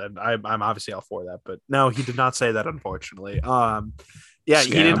be something. I'm obviously all for that, but no, he did not say that, unfortunately. Yeah,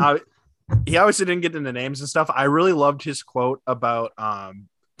 he obviously didn't get into names and stuff. I really loved his quote about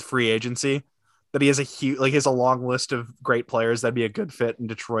free agency, that he has a long list of great players that'd be a good fit in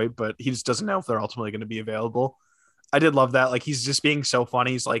Detroit, but he just doesn't know if they're ultimately going to be available. I did love that. Like, he's just being so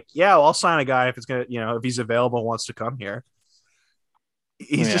funny. He's like, yeah, I'll sign a guy if it's going to, if he's available and wants to come here.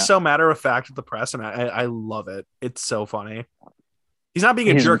 He's just so matter of fact with the press, and I love it. It's so funny. He's not being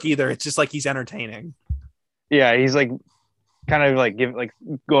a jerk either. It's just like he's entertaining. Yeah, he's like kind of like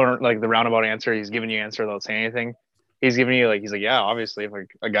going like the roundabout answer. He's giving you an answer without saying anything. He's giving you he's like, yeah, obviously if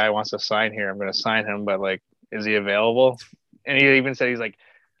like a guy wants to sign here, I'm going to sign him, but like, is he available? And he even said he's like,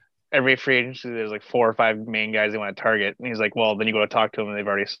 every free agency there's like 4 or 5 main guys they want to target, and he's like, well, then you go to talk to them and they've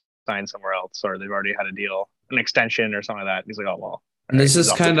already signed somewhere else, or they've already had a deal, an extension or something like that. And he's like, oh well. And this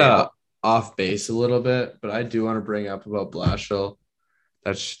is kind of off base a little bit, but I do want to bring up about Blashill.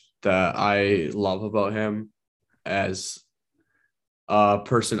 That I love about him as a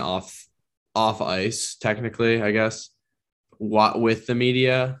person off ice, technically, I guess, with the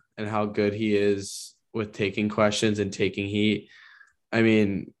media and how good he is with taking questions and taking heat. I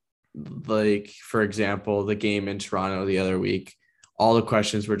mean, like, for example, the game in Toronto the other week, all the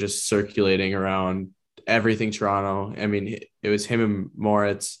questions were just circulating around everything Toronto. I mean, it was him and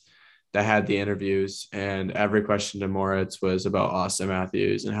Moritz that had the interviews, and every question to Moritz was about Austin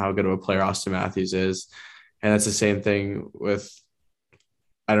Matthews and how good of a player Austin Matthews is. And that's the same thing with,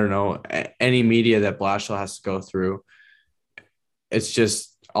 I don't know, any media that Blashill has to go through. It's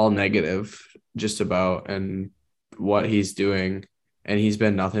just all negative just about and what he's doing. And he's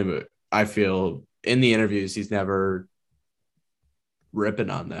been nothing but, I feel, in the interviews, he's never ripping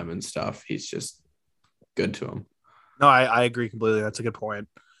on them and stuff. He's just good to him. No, I agree completely. That's a good point.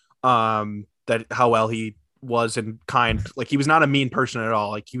 That how well he was and kind, like he was not a mean person at all.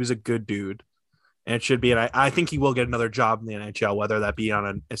 Like he was a good dude, and it should be. And I think he will get another job in the NHL, whether that be on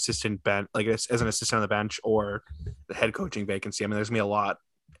an assistant bench, like as an assistant on the bench, or the head coaching vacancy. I mean, there's gonna be a lot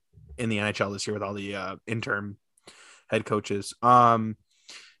in the NHL this year with all the interim head coaches.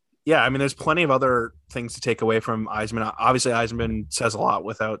 Yeah, I mean, there's plenty of other things to take away from Yzerman. Obviously, Yzerman says a lot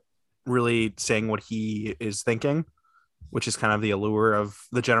without really saying what he is thinking, which is kind of the allure of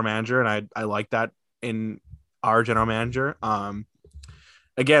the general manager. And I like that in our general manager.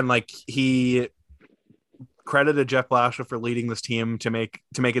 Again, like he credited Jeff Blashill for leading this team to make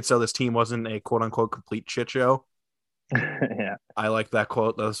it so this team wasn't a quote unquote complete shit show. Yeah. I like that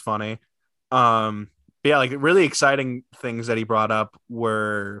quote. That was funny. Yeah, like really exciting things that he brought up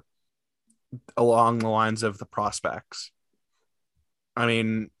were along the lines of the prospects. I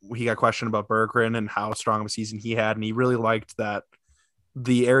mean, he got questioned about Berggren and how strong of a season he had, and he really liked that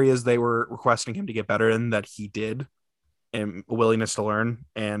the areas they were requesting him to get better in that he did, and a willingness to learn,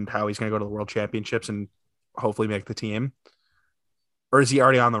 and how he's going to go to the World Championships and hopefully make the team. Or is he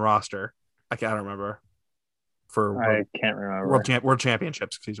already on the roster? I don't remember. I can't remember. World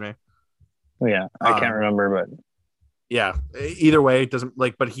Championships, excuse me. Yeah, I can't remember, but yeah, either way, it doesn't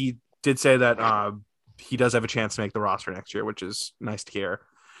like. But he did say that he does have a chance to make the roster next year, which is nice to hear.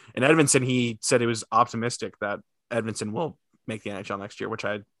 And Edvinsson, he said he was optimistic that Edvinsson will make the NHL next year, which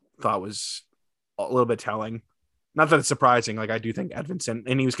I thought was a little bit telling. Not that it's surprising. Like I do think Edvinsson,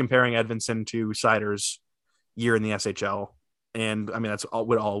 and he was comparing Edvinsson to Seider's year in the SHL. And I mean, that's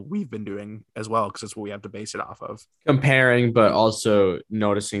all we've been doing as well, because that's what we have to base it off of. Comparing, but also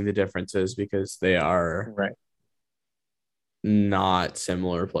noticing the differences because they are right, not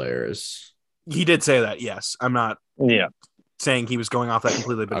similar players. He did say that. Yes, I'm not. Saying he was going off that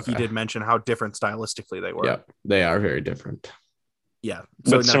completely, but he did mention how different stylistically they were. Yeah, they are very different. Yeah,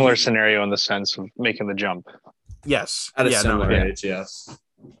 but similar scenario in the sense of making the jump. Yes, at a similar age. Yes.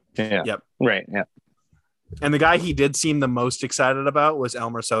 Yeah. Yep. Right. Yeah. And the guy he did seem the most excited about was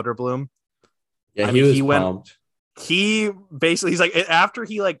Elmer Soderblom. Yeah, he was pumped. He basically, he's like, after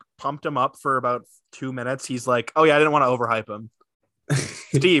he like pumped him up for about 2 minutes, he's like, "Oh yeah, I didn't want to overhype him."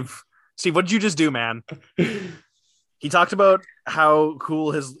 Steve, what did you just do, man? He talked about how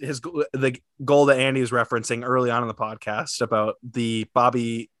cool the goal that Andy was referencing early on in the podcast about the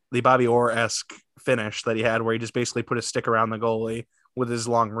Bobby Orr-esque finish that he had, where he just basically put a stick around the goalie with his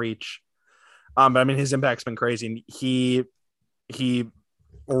long reach. But I mean, his impact's been crazy. He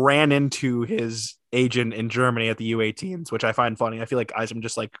ran into his agent in Germany at the U18s, which I find funny. I feel like Yzerman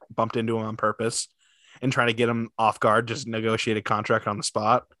just like bumped into him on purpose and trying to get him off guard, just negotiate a contract on the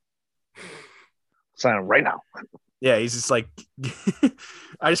spot. Sign him right now. Yeah, he's just like,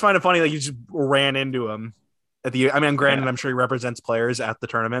 I just find it funny. Like, you just ran into him at the, I mean, granted, I'm sure he represents players at the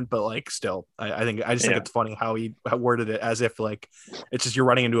tournament, but like, still, I think it's funny how he worded it as if like, it's just, you're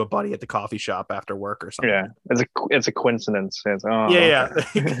running into a buddy at the coffee shop after work or something. Yeah. It's a coincidence. It's,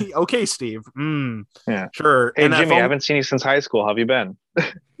 Okay, Steve. Yeah. Sure. Hey, Jimmy, I haven't seen you since high school. How have you been?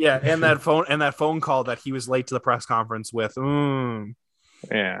 Yeah. And that phone call that he was late to the press conference with.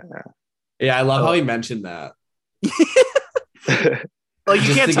 Yeah. I love how he mentioned that. Like,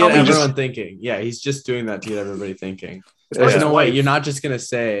 you can't tell me everyone thinking. Yeah, he's just doing that to get everybody thinking. There's no way you're not just gonna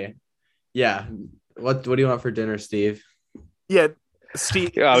say, "Yeah, what do you want for dinner, Steve?" Yeah,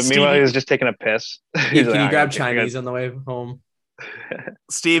 Steve. Meanwhile, he was just taking a piss. Can you grab Chinese on the way home?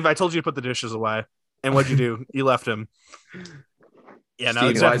 Steve, I told you to put the dishes away, and what'd you do? You left him. Yeah, no,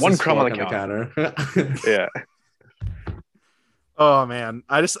 exactly. One crumb on the counter. Yeah. Oh man,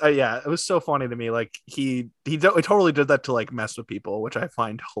 it was so funny to me. Like he totally did that to like mess with people, which I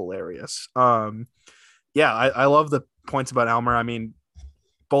find hilarious. I love the points about Elmer. I mean,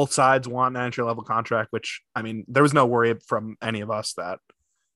 both sides want an NHL level contract, which, I mean, there was no worry from any of us that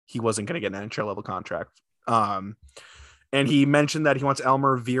he wasn't going to get an NHL level contract. And he mentioned that he wants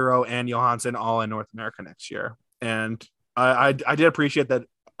Elmer, Vero, and Johansson all in North America next year. And I did appreciate that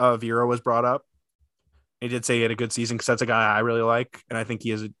Vero was brought up. He did say he had a good season because that's a guy I really like, and I think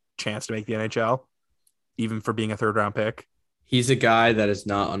he has a chance to make the NHL, even for being a third-round pick. He's a guy that is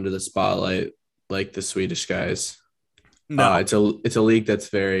not under the spotlight like the Swedish guys. No, it's a league that's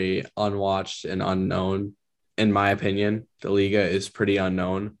very unwatched and unknown. In my opinion, the Liga is pretty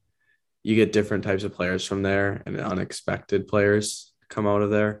unknown. You get different types of players from there, and unexpected players come out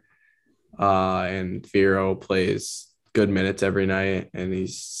of there. And Vero plays good minutes every night, and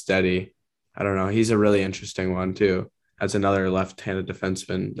he's steady. I don't know. He's a really interesting one too. As another left-handed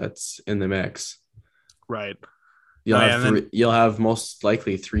defenseman that's in the mix. Right. You'll have most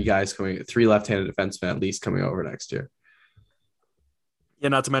likely three left-handed defensemen at least coming over next year. Yeah,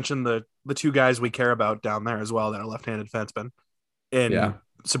 not to mention the two guys we care about down there as well that are left-handed defensemen in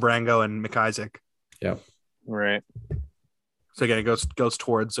Sebrango and McIsaac. Yeah. Right. So again, it goes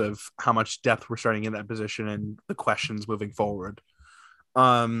towards of how much depth we're starting in that position and the questions moving forward.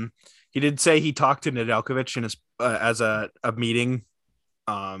 He did say he talked to Nedeljkovic in his as a meeting,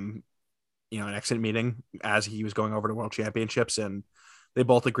 an exit meeting as he was going over to World Championships, and they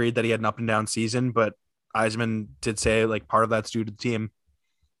both agreed that he had an up and down season. But Yzerman did say like part of that's due to the team,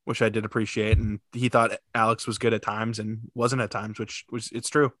 which I did appreciate, and he thought Alex was good at times and wasn't at times, which it's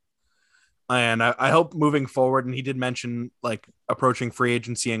true. And I hope moving forward, and he did mention like approaching free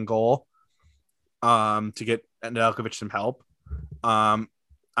agency and goal, to get Nedeljkovic some help.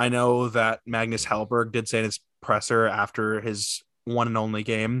 I know that Magnus Hellberg did say in his presser after his one and only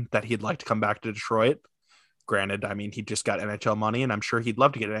game that he'd like to come back to Detroit. Granted, I mean, he just got NHL money, and I'm sure he'd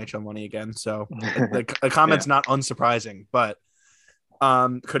love to get NHL money again. So the comment's not unsurprising, but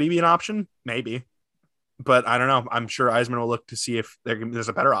could he be an option? Maybe. But I don't know. I'm sure Yzerman will look to see if there's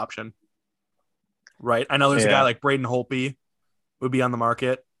a better option. Right? I know there's a guy like Braden Holtby would be on the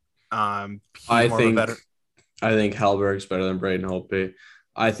market. I think Hellberg's better than Braden Holtby.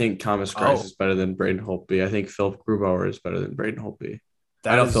 I think Thomas Greiss is better than Braden Holtby. I think Philip Grubauer is better than Braden Holtby.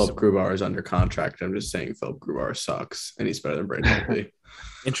 I know Philip Grubauer is under contract. I'm just saying Philip Grubauer sucks, and he's better than Braden Holtby.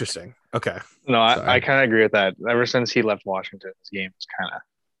 Interesting. Okay. No, I kind of agree with that. Ever since he left Washington, his game has kind of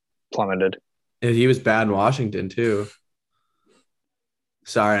plummeted. And he was bad in Washington too.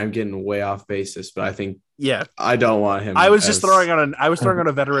 Sorry, I'm getting way off basis, but I think I don't want him. I was just throwing on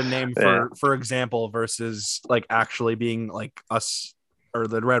a veteran name for example versus like actually being like us or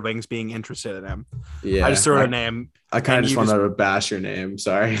the Red Wings being interested in him. Yeah, I just threw out a name. I kind of just wanted to bash your name.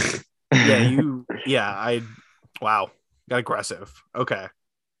 Sorry. Wow, got aggressive. Okay,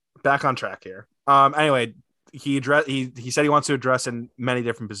 back on track here. Anyway, he said he wants to address in many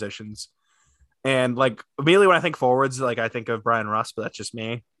different positions. And like immediately when I think forwards, like I think of Brian Rust, but that's just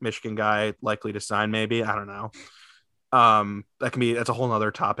me. Michigan guy, likely to sign, maybe. I don't know. That's a whole nother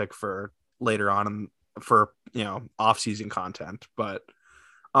topic for later on for off-season content. But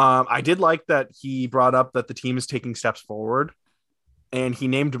I did like that he brought up that the team is taking steps forward, and he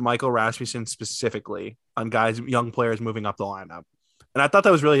named Michael Rasmussen specifically on young players moving up the lineup. And I thought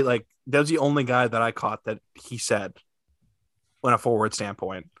that was really that was the only guy that I caught that he said on a forward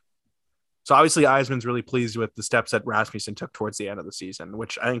standpoint. So obviously Eisman's really pleased with the steps that Rasmussen took towards the end of the season,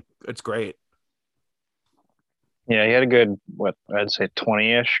 which I think it's great. Yeah, he had a good, I'd say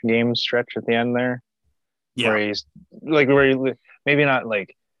 20-ish game stretch at the end there. Yeah. Where he's maybe not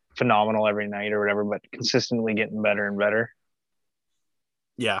like phenomenal every night or whatever, but consistently getting better and better.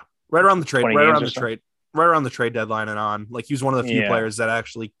 Yeah. Right around the trade deadline and on. Like he was one of the few players that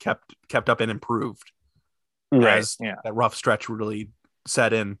actually kept up and improved. Right. As that rough stretch really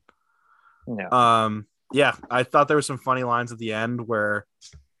set in. Yeah. I thought there were some funny lines at the end where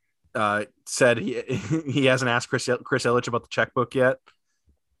said he hasn't asked Chris Ilitch about the checkbook yet,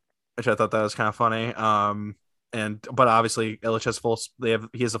 which I thought that was kind of funny. But obviously Ilitch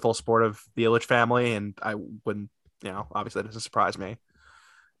he has the full support of the Ilitch family, and I wouldn't, obviously that doesn't surprise me,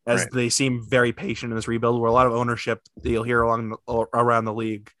 as they seem very patient in this rebuild, where a lot of ownership that you'll hear around the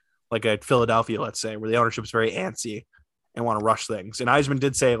league, like at Philadelphia, let's say, where the ownership is very antsy and want to rush things. And Eisman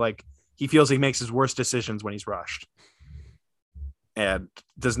did say he feels he makes his worst decisions when he's rushed and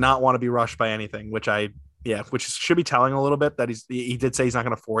does not want to be rushed by anything, which should be telling a little bit that he did say he's not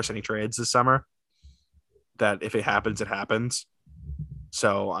going to force any trades this summer, that if it happens, it happens.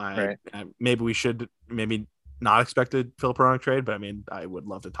 So maybe we should not expect a Phil Hronek trade, but I mean, I would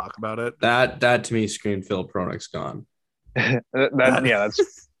love to talk about it. That to me screamed Phil Hronek's gone. that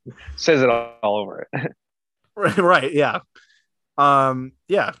says it all over it. Right. Yeah.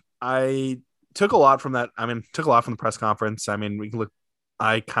 I took a lot from that. I mean, took a lot from the press conference. I mean, we can look.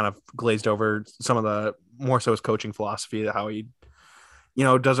 I kind of glazed over some of the more so his coaching philosophy, how he,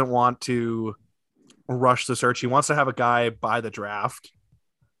 doesn't want to rush the search. He wants to have a guy by the draft.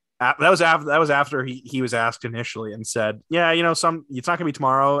 That was after he was asked initially and said, "Yeah, it's not going to be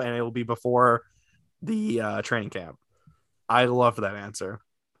tomorrow, and it will be before the training camp." I love that answer.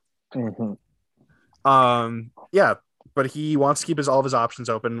 Mm-hmm. Yeah. But he wants to keep all of his options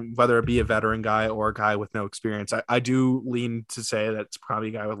open, whether it be a veteran guy or a guy with no experience. I do lean to say that it's probably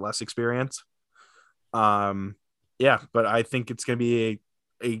a guy with less experience. But I think it's going to be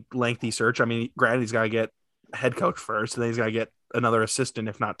a lengthy search. I mean, granted, he's got to get head coach first, and then he's got to get another assistant,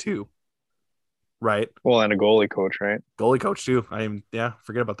 if not two. Right. Well, and a goalie coach, right? Goalie coach too.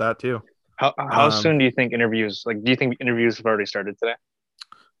 Forget about that too. How soon do you think interviews? Do you think interviews have already started today?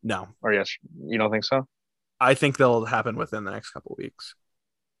 No. Or yes, you don't think so? I think they'll happen within the next couple of weeks.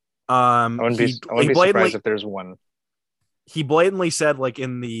 I wouldn't be surprised if there's one. He blatantly said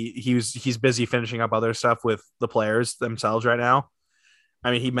he's busy finishing up other stuff with the players themselves right now. I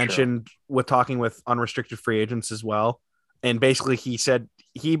mean, he mentioned with talking with unrestricted free agents as well. And basically he said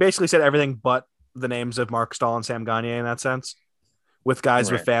everything but the names of Marc Staal and Sam Gagner in that sense, with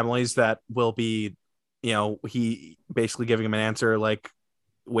guys with families that will be, he basically giving him an answer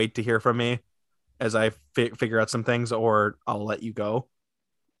wait to hear from me as I figure out some things, or I'll let you go.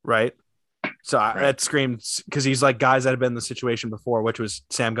 Right. So that screams, because he's guys that have been in the situation before, which was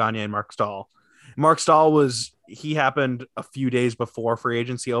Sam Gagner and Marc Staal. Marc Staal happened a few days before free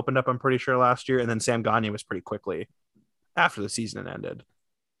agency opened up, I'm pretty sure, last year. And then Sam Gagner was pretty quickly after the season ended.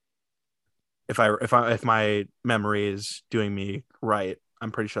 If my memory is doing me right,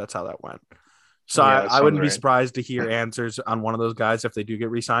 I'm pretty sure that's how that went. So I wouldn't be surprised to hear answers on one of those guys if they do get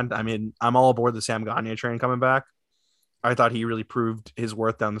re-signed. I mean, I'm all aboard the Sam Gagner train coming back. I thought he really proved his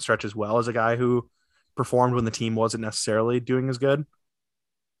worth down the stretch as well, as a guy who performed when the team wasn't necessarily doing as good,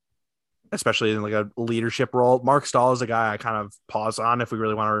 especially in a leadership role. Marc Staal is a guy I kind of pause on if we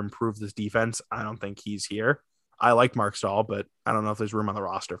really want to improve this defense. I don't think he's here. I like Marc Staal, but I don't know if there's room on the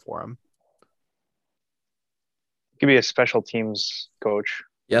roster for him. Could be a special teams coach.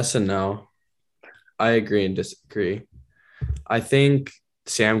 Yes and no. I agree and disagree. I think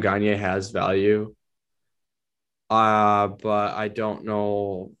Sam Gagner has value, but I don't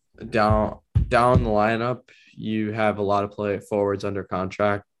know. Down the lineup, you have a lot of forwards under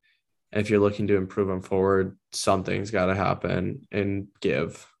contract. And if you're looking to improve them forward, something's got to happen and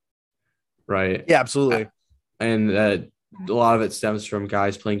give. Right? Yeah, absolutely. And a lot of it stems from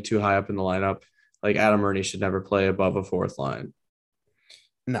guys playing too high up in the lineup. Like Adam Murney should never play above a fourth line.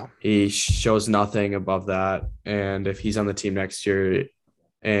 No. He shows nothing above that. And if he's on the team next year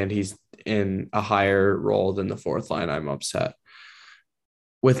and he's in a higher role than the fourth line, I'm upset.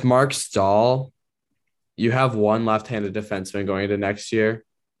 With Mark Stahl, you have one left-handed defenseman going into next year.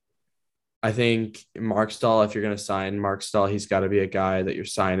 I think Mark Stahl, if you're going to sign Mark Stahl, he's got to be a guy that you're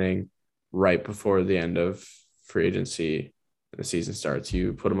signing right before the end of free agency. The season starts.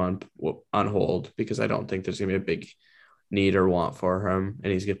 You put him on hold because I don't think there's going to be a big need or want for him,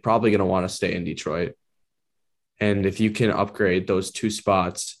 and he's probably going to want to stay in Detroit. And if you can upgrade those two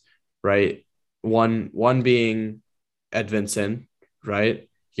spots, right? One being Edvinsson, right?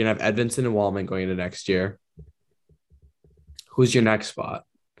 You're going to have Edvinsson and Wallman going into next year. Who's your next spot?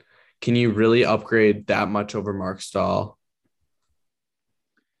 Can you really upgrade that much over Mark Stahl?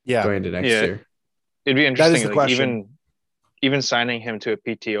 Yeah. Going into next year. It'd be interesting. Like even signing him to a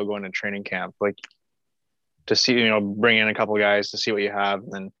PTO going to training camp, like to see, bring in a couple of guys to see what you have,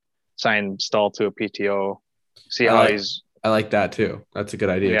 and then sign Stahl to a PTO. See how he's. I like that too. That's a good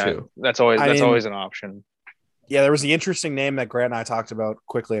idea too. That's always an option. Yeah, there was the interesting name that Grant and I talked about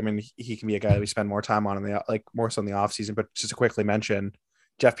quickly. I mean, he can be a guy that we spend more time on more so in the offseason, but just to quickly mention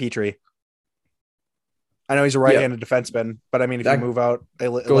Jeff Petrie. I know he's a right-handed defenseman, but I mean, if you move out,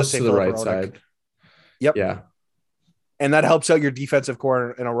 goes to the right side. Yep. Yeah. And that helps out your defensive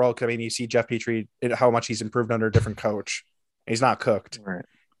core in a role. I mean, you see Jeff Petrie, how much he's improved under a different coach. He's not cooked. Right.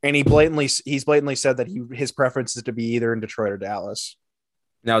 And he's blatantly said that his preference is to be either in Detroit or Dallas.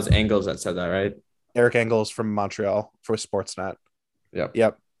 Now it's Engels that said that, right? Eric Engels from Montreal for Sportsnet.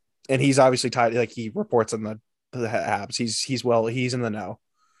 Yep. And he's obviously tied, like he reports on the Habs. He's in the know.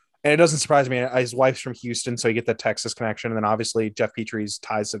 And it doesn't surprise me. His wife's from Houston, so you get the Texas connection. And then obviously Jeff Petrie's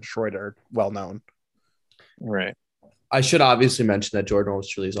ties to Detroit are well known. Right. I should obviously mention that Jordan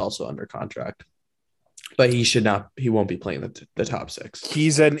Oesterle is also under contract, but he won't be playing the top six.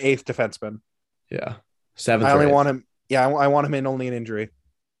 He's an 8th defenseman. Yeah. 7th. I only want him. Yeah. I want him in only an injury.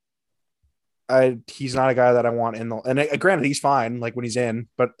 He's not a guy that I want in and granted, he's fine. Like when he's in,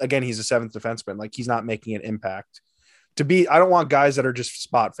 but again, he's a 7th defenseman. Like he's not making an impact I don't want guys that are just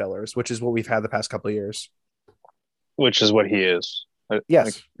spot fillers, which is what we've had the past couple of years. Which is what he is.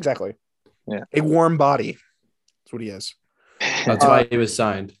 Yes, exactly. Yeah. A warm body. That's what he is. That's why he was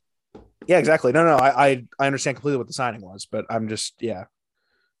signed. Yeah, exactly. No, I understand completely what the signing was, but I'm just, yeah.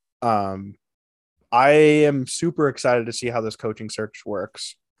 I am super excited to see how this coaching search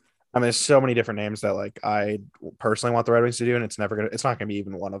works. I mean, there's so many different names that like I personally want the Red Wings to do, and it's not gonna be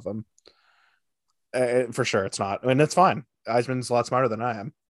even one of them. For sure, it's not. I mean, that's fine. Eisman's a lot smarter than I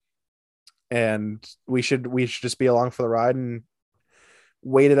am, and we should just be along for the ride and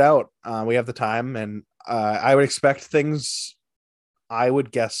wait it out. We have the time, and I would expect things. I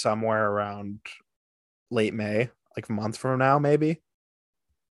would guess somewhere around late May, like a month from now, maybe.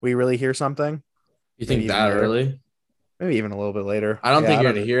 We really hear something. You think that early? Maybe even a little bit later. I don't think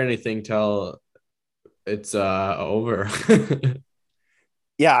you're going to hear anything till it's over.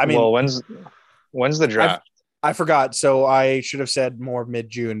 Yeah, I mean, well, when's the draft? I forgot, so I should have said more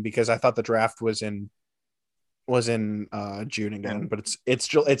mid-June because I thought the draft was in June again, but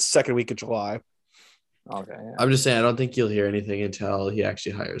it's second week of July. Okay. Yeah. I'm just saying I don't think you'll hear anything until he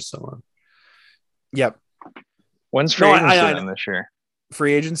actually hires someone. Yep. When's free agency this year?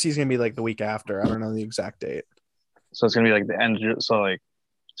 Free agency is gonna be like the week after. I don't know the exact date. So it's gonna be like the end. So like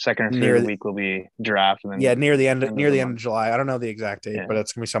second or third week will be draft, and then near the end of July. I don't know the exact date, but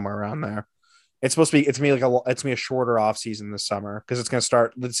it's gonna be somewhere around there. It's supposed to be. It's gonna be a shorter off season this summer because it's gonna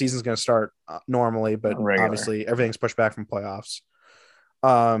start. The season's gonna start normally, but obviously everything's pushed back from playoffs.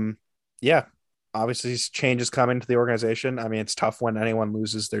 Yeah. Obviously, changes coming to the organization. I mean, it's tough when anyone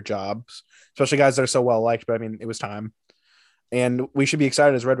loses their jobs, especially guys that are so well liked. But I mean, it was time, and we should be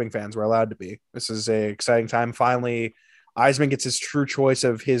excited as Red Wing fans. We're allowed to be. This is an exciting time. Finally, Eisman gets his true choice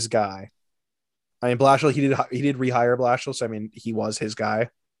of his guy. I mean, Blashill, he did rehire Blashill, so I mean, he was his guy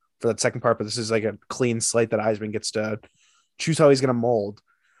for that second part. But this is like a clean slate that Eisman gets to choose how he's going to mold.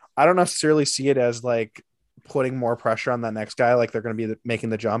 I don't necessarily see it as like putting more pressure on that next guy, like they're going to be making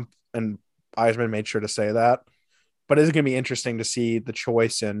the jump, and Eisman made sure to say that. But it's going to be interesting to see the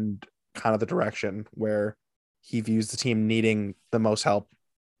choice and kind of the direction where he views the team needing the most help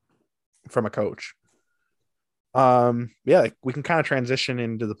from a coach. Yeah, we can kind of transition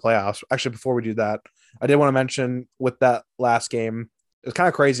into the playoffs. Actually, before we do that, I did want to mention with that last game, it was kind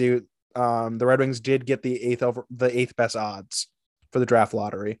of crazy. The Red Wings did get the eighth best odds for the draft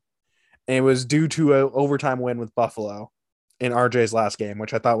lottery, and it was due to an overtime win with Buffalo in RJ's last game,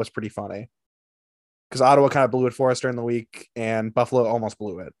 which I thought was pretty funny because Ottawa kind of blew it for us during the week, and Buffalo almost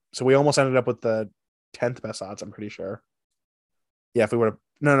blew it. So we almost ended up with the 10th best odds. I'm pretty sure. Yeah, if we would have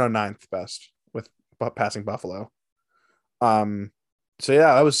No, ninth best with passing Buffalo. So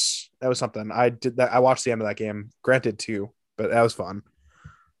yeah, that was something. I did that. I watched the end of that game. Granted, 2, but that was fun.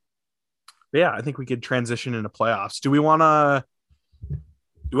 But yeah, I think we could transition into playoffs. Do we want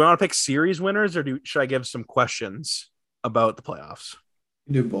to pick series winners, or should I give some questions about the playoffs?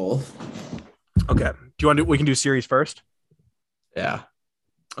 Do both. Okay. Do you want to? We can do series first. Yeah.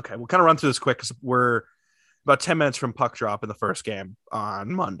 Okay. We'll kind of run through this quick because we're about 10 minutes from puck drop in the first game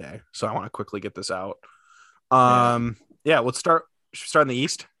on Monday, so I want to quickly get this out. Yeah. Let's start. Should we start in the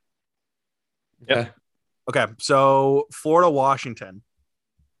East? Yeah. Okay. So Florida, Washington.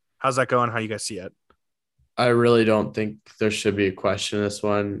 How's that going? How do you guys see it? I really don't think there should be a question in this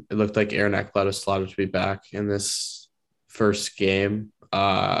one. It looked like Aaron Ekblad was slotted to be back in this first game.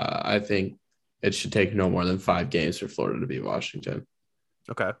 I think it should take no more than 5 games for Florida to beat Washington.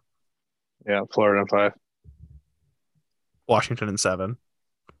 Okay. Yeah, Florida in 5. Washington in 7.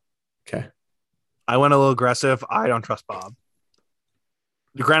 Okay. I went a little aggressive. I don't trust Bob.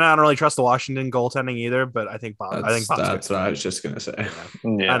 Granted, I don't really trust the Washington goaltending either, but I think Bob. That's what I was just gonna say.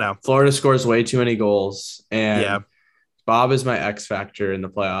 Yeah. I know Florida scores way too many goals, and Bob is my X factor in the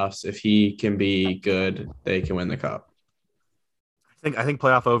playoffs. If he can be good, they can win the cup. I think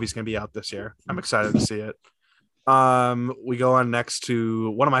playoff Ovi's gonna be out this year. I'm excited to see it. We go on next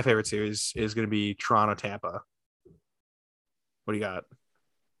to one of my favorite series is gonna be Toronto Tampa. What do you got?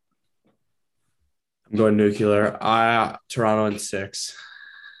 I'm going nuclear. Toronto in 6.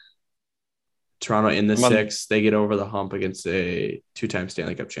 Toronto in the 6. They get over the hump against a 2-time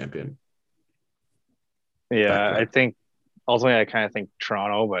Stanley Cup champion. Yeah, I think ultimately I kind of think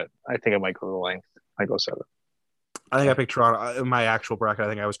Toronto, but I think I might go the length. I go 7. I think I picked Toronto in my actual bracket. I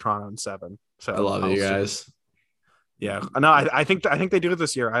think I was Toronto in 7. So I love you guys. Yeah, no, I think they do it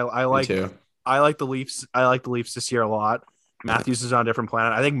this year. I like the Leafs. I like the Leafs this year a lot. Matthews is on a different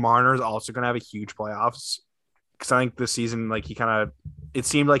planet. I think Marner's also going to have a huge playoffs because I think this season, like it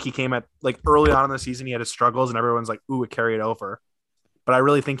seemed like he came at like early on in the season, he had his struggles and everyone's like, ooh, it carried over. But I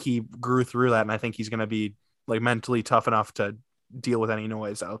really think he grew through that. And I think he's going to be like mentally tough enough to deal with any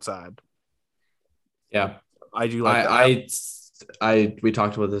noise outside. Yeah. I do like that. We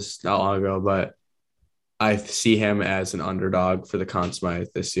talked about this not long ago, but I see him as an underdog for the Conn Smythe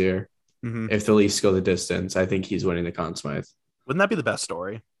this year. Mm-hmm. If the Leafs go the distance, I think he's winning the Conn Smythe. Wouldn't that be the best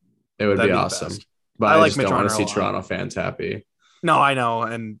story? It would be awesome. But I just don't want to see Toronto fans happy. No, I know,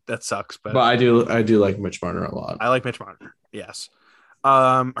 and that sucks. But I do like Mitch Marner a lot. I like Mitch Marner. Yes.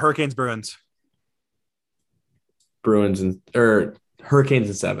 Hurricanes, Bruins. Hurricanes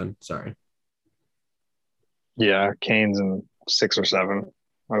in 7. Sorry. Yeah, Canes in 6 or 7.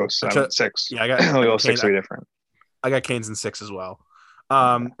 I go 7, 6. Yeah, I'll go 6 or different. I got Canes in 6 as well.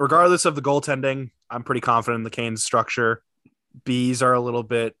 Regardless of the goaltending, I'm pretty confident in the Canes structure. Bees are a little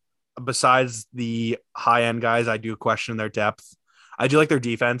bit, besides the high end guys, I do question their depth. I do like their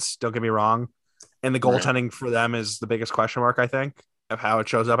defense, don't get me wrong. And the goaltending for them is the biggest question mark, I think, of how it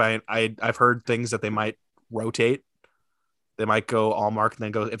shows up. I've heard things that they might rotate. They might go Allmark and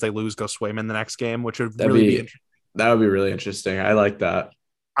then go, if they lose, go Swayman the next game, which would be interesting. That would be really interesting. I like that.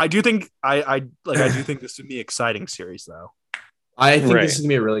 I do think I do think this would be an exciting series though. I think this is gonna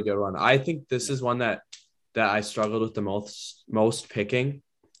be a really good one. I think this is one that I struggled with the most picking,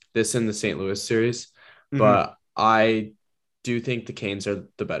 this in the St. Louis series, but I do think the Canes are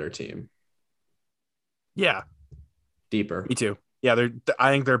the better team. Yeah, deeper. Me too. Yeah,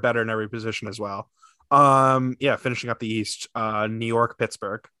 I think they're better in every position as well. Finishing up the East, New York,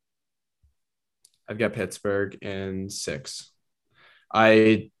 Pittsburgh. I've got Pittsburgh in 6.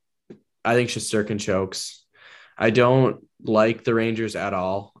 I think Shesterkin chokes. I don't like the Rangers at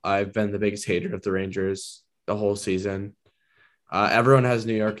all. I've been the biggest hater of the Rangers the whole season. Everyone has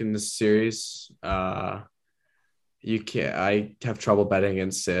New York in this series. I have trouble betting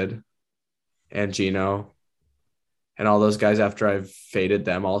against Sid and Gino and all those guys after I've faded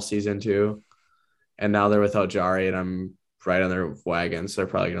them all season too. And now they're without Jari, and I'm right on their wagon, so they're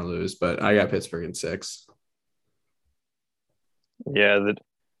probably going to lose. But I got Pittsburgh in 6. Yeah,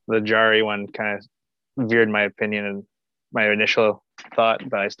 the Jari one kind of veered my opinion and my initial thought,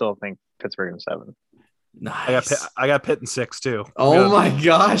 but I still think Pittsburgh in 7. Nice. I got Pitt in 6 too. Oh my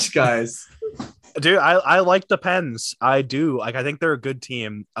gosh, guys. Dude, I like the Pens. I do. Like, I think they're a good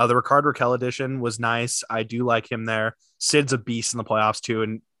team. The Rickard Rakell edition was nice. I do like him there. Sid's a beast in the playoffs too,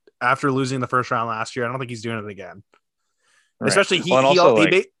 and after losing the first round last year, I don't think he's doing it again. Right. Especially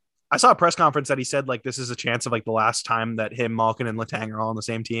I saw a press conference that he said like this is a chance of like the last time that him, Malkin, and Letang are all on the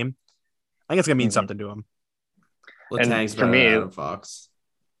same team. I think it's gonna mean something to him. Letang's for me, Adam Fox.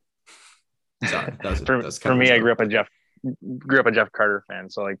 Sorry, for me, I grew up a grew up a Jeff Carter fan,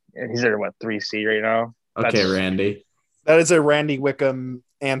 so like he's at what 3C right now. Okay, Randy. That is a Randy Wickham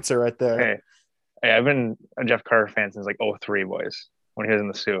answer right there. Hey, I've been a Jeff Carter fan since like 03, boys, when he was in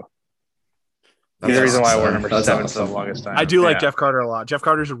the Sioux. That's the reason why awesome. we're number That's 7 awesome. for the longest time. I do like Jeff Carter a lot. Jeff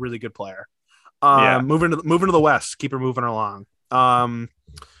Carter's a really good player. Moving to the West. Keep her moving along.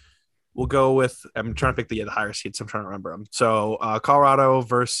 We'll go with. I'm trying to pick the higher seeds. I'm trying to remember them. So Colorado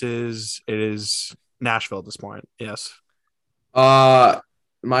versus it is Nashville at this point. Yes.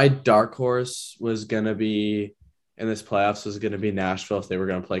 My dark horse was gonna be in this playoffs was gonna be Nashville if they were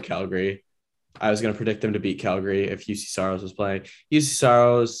gonna play Calgary. I was gonna predict them to beat Calgary if UC Saros was playing. UC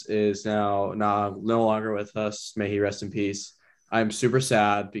Saros is now no longer with us. May he rest in peace. I'm super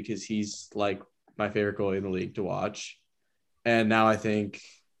sad because he's like my favorite goalie in the league to watch. And now I think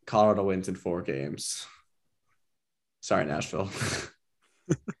Colorado wins in 4 games. Sorry, Nashville.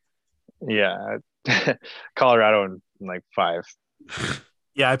 Yeah. Colorado in like 5.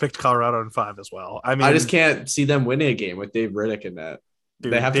 Yeah, I picked Colorado in 5 as well. I mean, I just can't see them winning a game with Dave Riddick in that.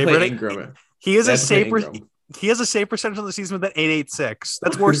 Dude, they have Dave to play Riddick, Ingram. He has a save. He has a save percentage on the season with an 886.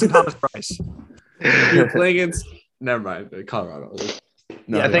 That's worse than Thomas Price. You're playing against. Never mind, Colorado.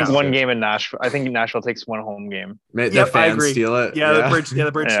 No, I think one game in Nashville. I think Nashville takes 1 home game. The fans steal it. Yeah, the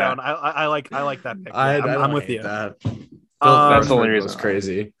Bridgestone. I like that pick. I'm with you. That. That's the only reason. It's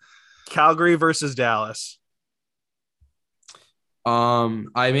crazy. Calgary versus Dallas.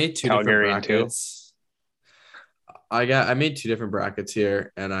 I made 2 Calgary different brackets. I made 2 different brackets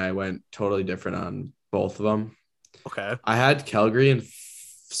here, and I went totally different on both of them. Okay. I had Calgary in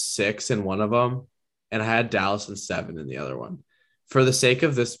 6 in one of them, and I had Dallas in 7 in the other one. For the sake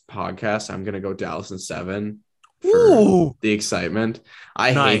of this podcast, I'm gonna go Dallas in 7 for the excitement.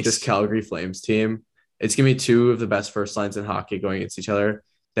 I hate this Calgary Flames team. It's gonna be 2 of the best first lines in hockey going against each other.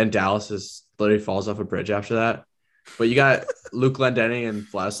 Then Dallas literally falls off a bridge after that. But you got Luke Glendening and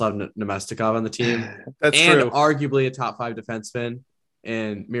Vladislav Nemestikov on the team. That's and true. Arguably a top 5 defenseman.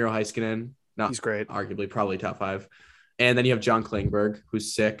 And Miro Heiskanen. He's great. Arguably, probably top 5. And then you have John Klingberg,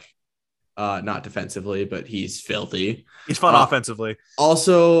 who's sick. Not defensively, but he's filthy. He's fun offensively.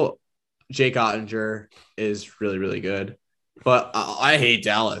 Also, Jake Ottinger is really, really good. But I hate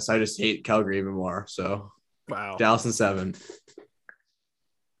Dallas. I just hate Calgary even more. So, wow. Dallas in 7.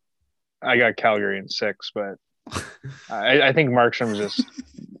 I got Calgary in 6, but I think Markstrom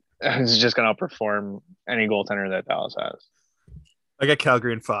is just going to outperform any goaltender that Dallas has. I got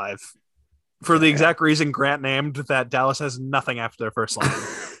Calgary in 5 for the exact reason Grant named that Dallas has nothing after their first line.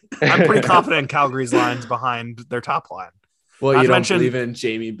 I'm pretty confident in Calgary's lines behind their top line. Well, you don't believe in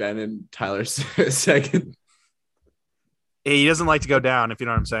Jamie Benn and Tyler Seguin. He doesn't like to go down, if you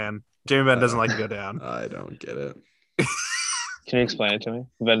know what I'm saying. Jamie Benn doesn't like to go down. I don't get it. Can you explain it to me?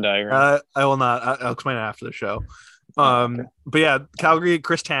 Venn diagram. I will not. I'll explain it after the show. Okay. But yeah, Calgary,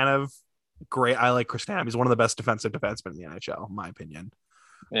 Chris Tanev, great. I like Chris Tanev. He's one of the best defensive defensemen in the NHL, in my opinion.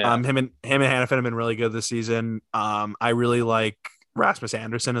 Yeah. Him and Hanifin have been really good this season. I really like Rasmus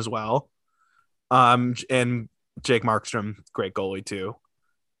Anderson as well. And Jake Markstrom, great goalie too.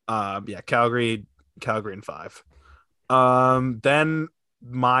 Calgary in 5. Then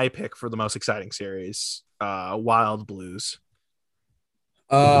my pick for the most exciting series, Wild Blues.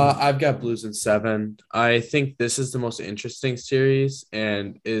 I've got Blues in 7. I think this is the most interesting series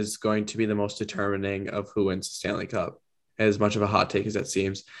and is going to be the most determining of who wins the Stanley Cup. As much of a hot take as that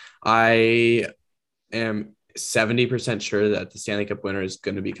seems, I am 70% sure that the Stanley Cup winner is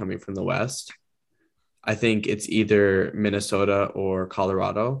going to be coming from the West. I think it's either Minnesota or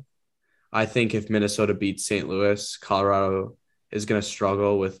Colorado. I think if Minnesota beats St. Louis, Colorado is going to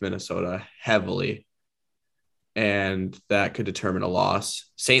struggle with Minnesota heavily. And that could determine a loss.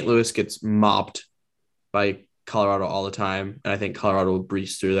 St. Louis gets mopped by Colorado all the time, and I think Colorado will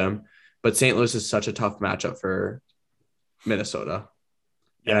breeze through them. But St. Louis is such a tough matchup for Minnesota.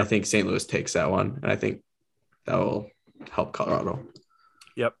 And I think St. Louis takes that one, and I think that will help Colorado.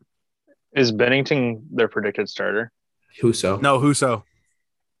 Yep. Is Bennington their predicted starter? Husso. No, Husso.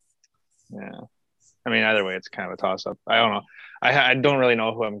 Yeah. I mean, either way, it's kind of a toss-up. I don't know. I don't really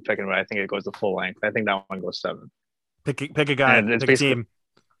know who I'm picking, but I think it goes the full length. I think that one goes 7. Pick a guy. It's pick a team.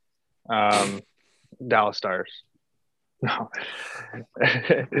 Dallas Stars. No.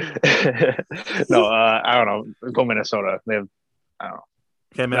 No, I don't know. Go Minnesota. They have, I don't know.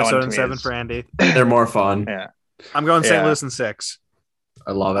 Okay, Minnesota in 7 for Andy. They're more fun. Yeah. I'm going St. Louis in 6.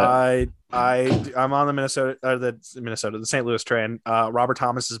 I love it. I'm on the St. Louis train. Robert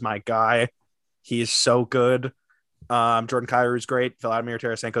Thomas is my guy. He is so good. Jordan Kyrou is great. Vladimir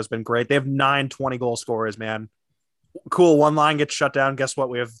Tarasenko has been great. They have 9 20-goal scorers, man. Cool. One line gets shut down. Guess what?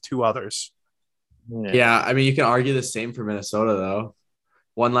 We have 2 others. Yeah, I mean, you can argue the same for Minnesota, though.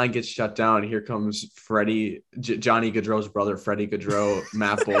 One line gets shut down. Here comes Johnny Gaudreau's brother, Freddie Gaudreau,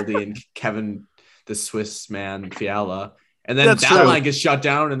 Matt Boldy, and Kevin, the Swiss man, Fiala. And then that line gets shut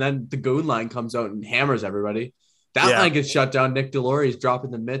down, and then the Goon line comes out and hammers everybody. That line gets shut down. Nick Deslaurie's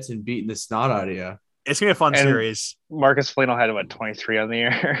dropping the mitts and beating the snot out of you. It's gonna be a fun series. Marcus Foligno had 23 on the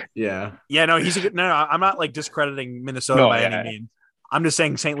year. Yeah. Yeah, no, he's a good. No, I'm not like discrediting Minnesota by any means. I'm just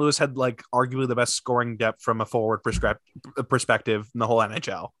saying St. Louis had like arguably the best scoring depth from a forward perspective in the whole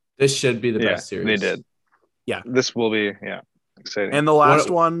NHL. This should be the best series. They did. Yeah. This will be exciting. And the last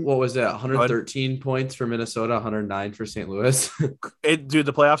one, what was that? 113 points for Minnesota, 109 for St. Louis. Dude,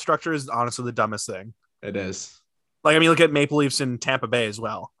 the playoff structure is honestly the dumbest thing. It is. Like, I mean, look at Maple Leafs in Tampa Bay as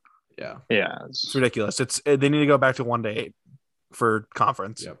well. Yeah. It's ridiculous. They need to go back to 1-8 for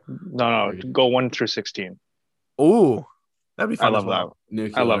conference. Yep. No, go 1 through 16. Ooh. That'd be fun. I love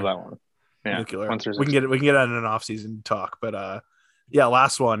that. I love that one. Yeah. Nuclear. We can get it in an off-season talk, but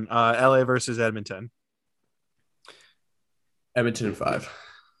last one. LA versus Edmonton. Edmonton in 5.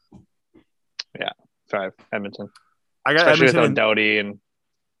 Yeah, 5. Edmonton. I got especially Edmonton without Doughty and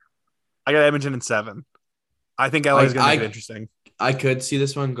I got Edmonton in 7. I think LA is going to make it interesting. I could see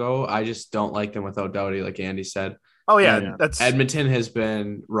this one go. I just don't like them without Doughty, like Andy said. Oh yeah, that's Edmonton has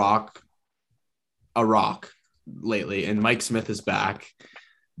been a rock lately, and Mike Smith is back.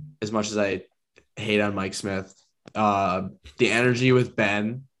 As much as I hate on Mike Smith, the energy with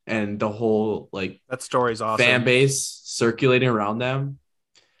Ben and the whole that story's awesome. Fan base circulating around them,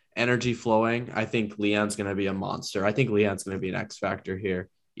 energy flowing. I think Leon's going to be a monster. I think Leon's going to be an X factor here,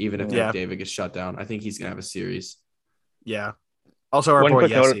 even if David gets shut down. I think he's going to have a series. Yeah. Also, our boy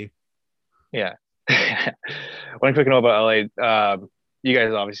Yessie. Yeah. One quick note about LA. You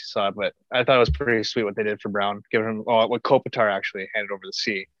guys obviously saw it, but I thought it was pretty sweet what they did for Brown, giving him what Kopitar actually handed over the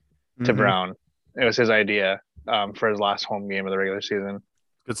C to Brown. It was his idea for his last home game of the regular season.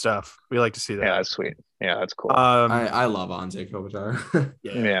 Good stuff. We like to see that. Yeah, that's sweet. Yeah, that's cool. I love Anze Kopitar.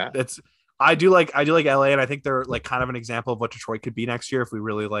 yeah. I do like LA, and I think they're like kind of an example of what Detroit could be next year if we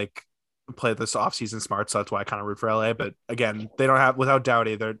really play this offseason smart. So that's why I kind of root for LA. But again, they don't have without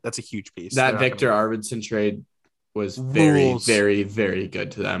Doughty. That's a huge piece. That Victor Arvidsson trade was very, very, very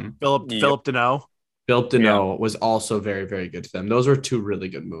good to them. Philip Deneau. Philip Deneau was also very, very good to them. Those were 2 really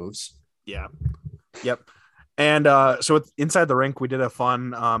good moves. Yeah. Yep. And so inside the rink, we did a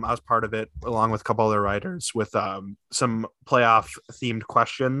fun. I was part of it along with a couple other writers with some playoff themed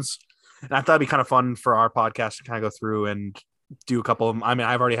questions. And I thought it'd be kind of fun for our podcast to kind of go through and do a couple of them. I mean,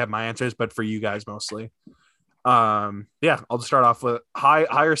 I've already had my answers, but for you guys mostly. I'll just start off with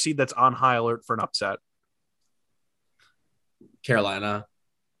higher seed that's on high alert for an upset. Carolina.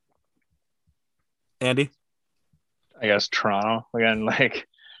 Andy? I guess Toronto. Again, I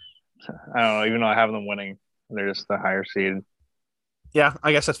don't know, even though I have them winning, they're just the higher seed. Yeah,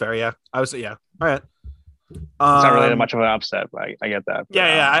 I guess that's fair. Yeah. All right. It's not really that much of an upset, but I get that. But,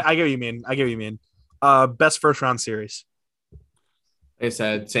 I get what you mean. Best first round series. They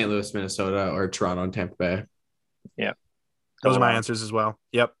said St. Louis, Minnesota, or Toronto and Tampa Bay. Yeah. Those are my answers as well.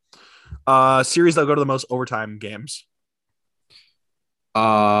 Yep. Series that'll go to the most overtime games.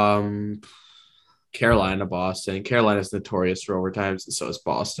 Carolina, Boston. Carolina's notorious for overtimes, and so is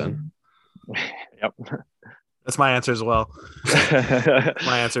Boston. Yep. That's my answer as well.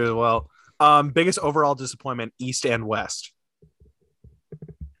 Biggest overall disappointment, East and West.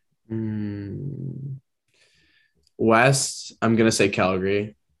 West, I'm gonna say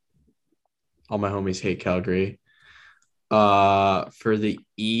Calgary. All my homies hate Calgary. For the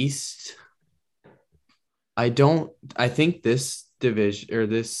East, I think this division or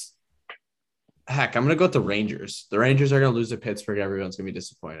this. Heck, I'm gonna go with the Rangers. The Rangers are gonna lose to Pittsburgh. Everyone's gonna be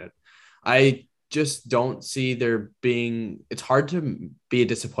disappointed. I just don't see there being. It's hard to be a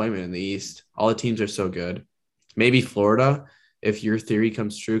disappointment in the East. All the teams are so good. Maybe Florida, if your theory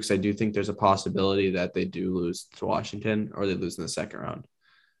comes true, because I do think there's a possibility that they do lose to Washington or they lose in the second round.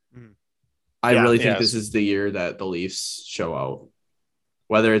 I really think this is the year that the Leafs show out,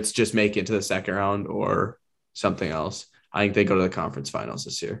 whether it's just make it to the second round or something else. I think they go to the conference finals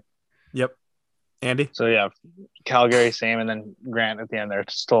this year. Yep. Andy? So, Calgary, same. And then Grant at the end there,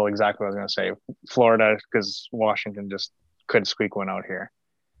 still exactly what I was going to say. Florida, because Washington just couldn't squeak one out here.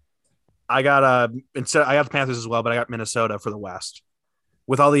 I got the Panthers as well, but I got Minnesota for the West.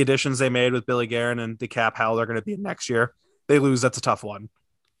 With all the additions they made with Billy Guerin and the cap, how they're going to be next year, they lose. That's a tough one.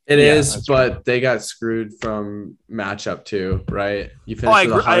 It is, but they got screwed from matchup too, right? You finished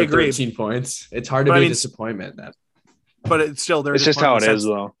with 113 points. It's hard to be a disappointment. But it's still it's just how it is,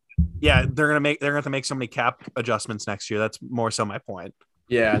 though. Yeah, they're gonna have to make so many cap adjustments next year. That's more so my point.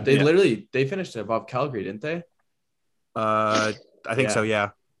 Yeah, they finished above Calgary, didn't they? I think so.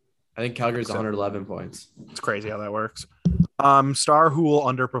 Yeah. I think Calgary's 111 points. It's crazy how that works. Star who will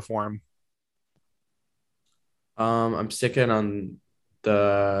underperform? I'm sticking on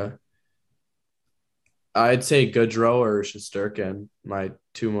I'd say Goodrow or Shesterkin, my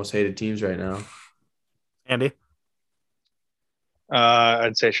two most hated teams right now. Andy?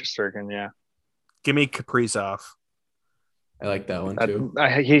 I'd say Shesterkin, yeah. Give me Kaprizov. I like that one too.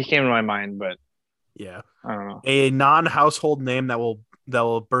 He came to my mind, but yeah, I don't know. A non-household name that will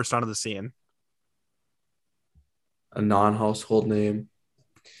burst onto the scene. A non-household name.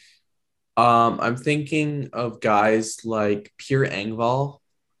 I'm thinking of guys like Pierre Engvall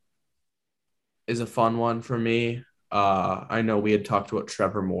is a fun one for me. I know we had talked about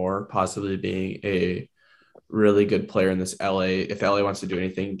Trevor Moore possibly being a really good player in this LA. If LA wants to do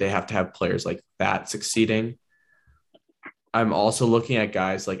anything, they have to have players like that succeeding. I'm also looking at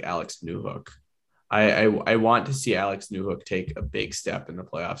guys like Alex Newhook. I want to see Alex Newhook take a big step in the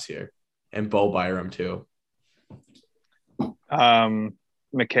playoffs here, and Bo Byram too.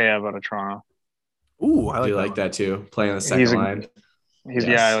 Mikheyev out of Toronto. Ooh, I like that too. Playing the second line.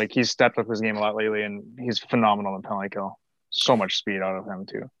 He's stepped up his game a lot lately, and he's phenomenal in penalty kill. So much speed out of him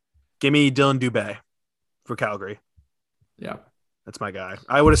too. Give me Dylan Dubé for Calgary. Yeah, that's my guy.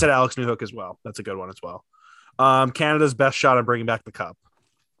 I would have said Alex Newhook as well. That's a good one as well. Canada's best shot at bringing back the cup.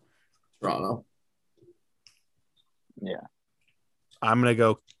 Toronto. Yeah, I'm gonna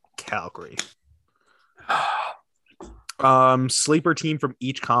go Calgary. Sleeper team from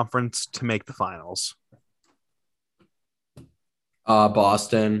each conference to make the finals.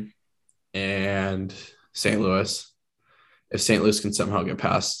 Boston and St. Louis. If St. Louis can somehow get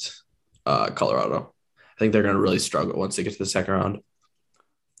past Colorado, I think they're going to really struggle once they get to the second round.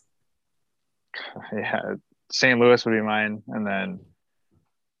 Yeah, St. Louis would be mine, and then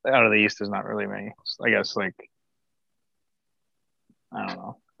out of the East, there's not really many. I guess I don't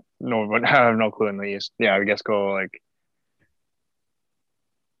know. No, but I have no clue in the East. Yeah, I guess go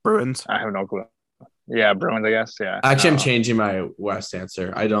Bruins. I have no clue. Yeah, Bruins, I guess. Yeah. Actually, I'm changing my West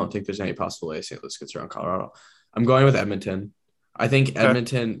answer. I don't think there's any possible way St. Louis gets around Colorado. I'm going with Edmonton. I think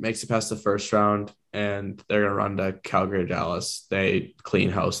Edmonton makes it past the first round, and they're going to run to Calgary or Dallas. They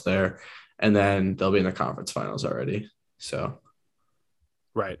clean house there, and then they'll be in the conference finals already. So,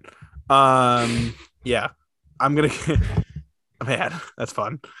 right. Yeah, I'm going to – man, that's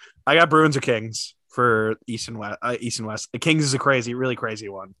fun. I got Bruins or Kings for East and West. The Kings is a really crazy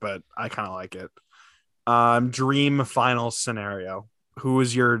one, but I kind of like it. Dream finals scenario. Who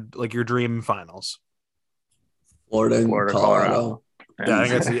is your dream finals? Florida, Colorado. Yeah,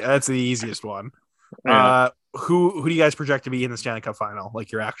 I think that's the easiest one. Yeah. Who do you guys project to be in the Stanley Cup final?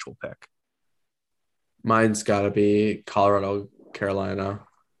 Like your actual pick? Mine's got to be Colorado, Carolina.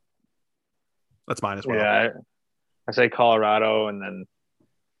 That's mine as well. Yeah, I say Colorado, and then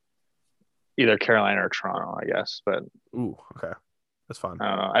either Carolina or Toronto, I guess. But okay, that's fun.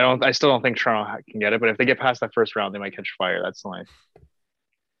 I still don't think Toronto can get it, but if they get past that first round, they might catch fire. That's the only.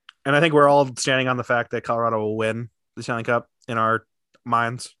 And I think we're all standing on the fact that Colorado will win the Stanley Cup in our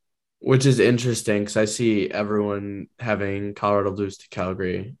minds. Which is interesting because I see everyone having Colorado lose to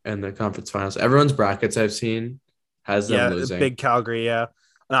Calgary in the conference finals. Everyone's brackets I've seen has them losing. Big Calgary, yeah.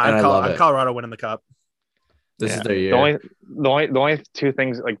 No, I'm Colorado winning the cup. This is their year. The only two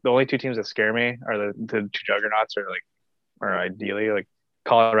things, like the only two teams that scare me are the two juggernauts, or ideally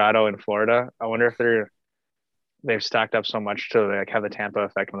Colorado and Florida. I wonder if they've stacked up so much to have the Tampa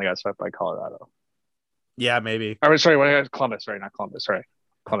effect when they got swept by Colorado. Yeah, maybe. Columbus. Sorry, not Columbus. Sorry,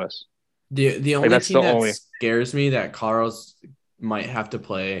 Columbus. The only team that scares me that Colorado's might have to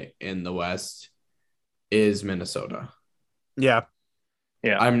play in the West is Minnesota. Yeah.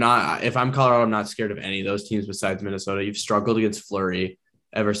 Yeah. If I'm Colorado, I'm not scared of any of those teams besides Minnesota. You've struggled against Fleury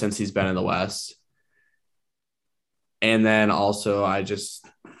ever since he's been in the West. And then also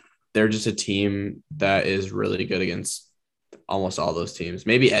they're just a team that is really good against almost all those teams.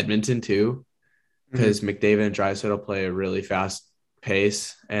 Maybe Edmonton too, because McDavid and Draisaitl play a really fast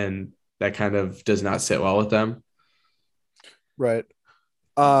pace, and that kind of does not sit well with them. Right.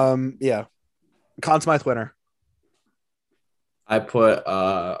 Yeah. Conn Smythe winner. I put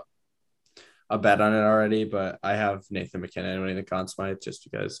a bet on it already, but I have Nathan McKinnon winning the Conn Smythe just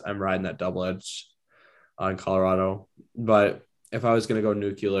because I'm riding that double edge on Colorado. But if I was going to go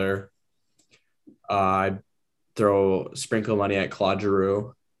nuclear, I'd sprinkle money at Claude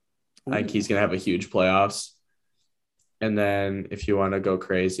Giroux. I think he's going to have a huge playoffs. And then if you want to go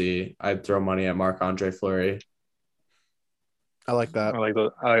crazy, I'd throw money at Marc-Andre Fleury. I like that. I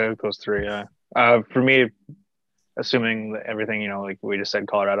like those three, yeah. For me, assuming that everything, like we just said,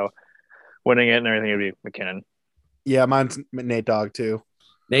 Colorado winning it and everything, would be McKinnon. Yeah, mine's Nate Dogg too.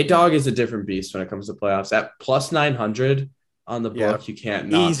 Nate Dogg is a different beast when it comes to playoffs. At plus 900 on the book, you can't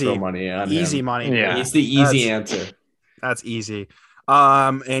not throw money on him. Easy money. Yeah, it's the easy answer. That's easy.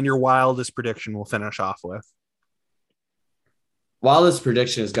 And your wildest prediction we'll finish off with. Wildest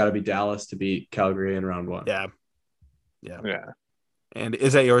prediction has got to be Dallas to beat Calgary in round 1. Yeah. And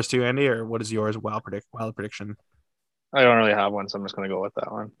is that yours too, Andy, or what is yours? Wild prediction. I don't really have one, so I'm just going to go with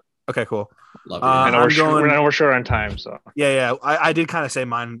that one. Okay, cool. Love you. I know we're short on time, so yeah. I did kind of say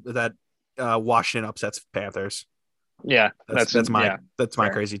mine that Washington upsets Panthers. Yeah, that's my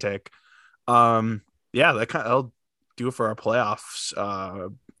crazy take. That'll do it for our playoffs.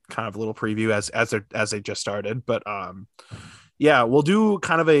 Kind of a little preview as they just started, but we'll do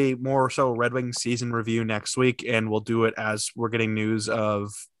kind of a more so Red Wings season review next week, and we'll do it as we're getting news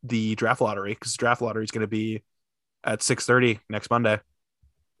of the draft lottery, because the draft lottery is going to be at 6:30 next Monday.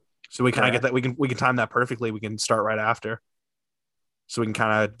 So we kind of get that. We can time that perfectly. We can start right after, so we can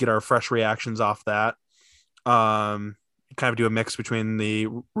kind of get our fresh reactions off that. Kind of do a mix between the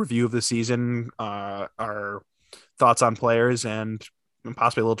review of the season, our thoughts on players, and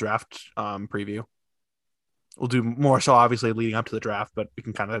possibly a little draft preview. We'll do more so obviously leading up to the draft, but we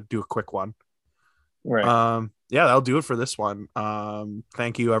can kind of do a quick one. Right. That'll do it for this one.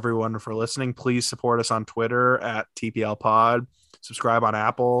 Thank you everyone for listening. Please support us on Twitter at TPL Pod. Subscribe on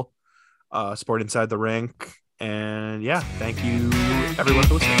Apple. Support Inside the Rink. And thank you everyone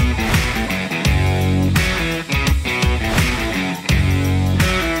for listening.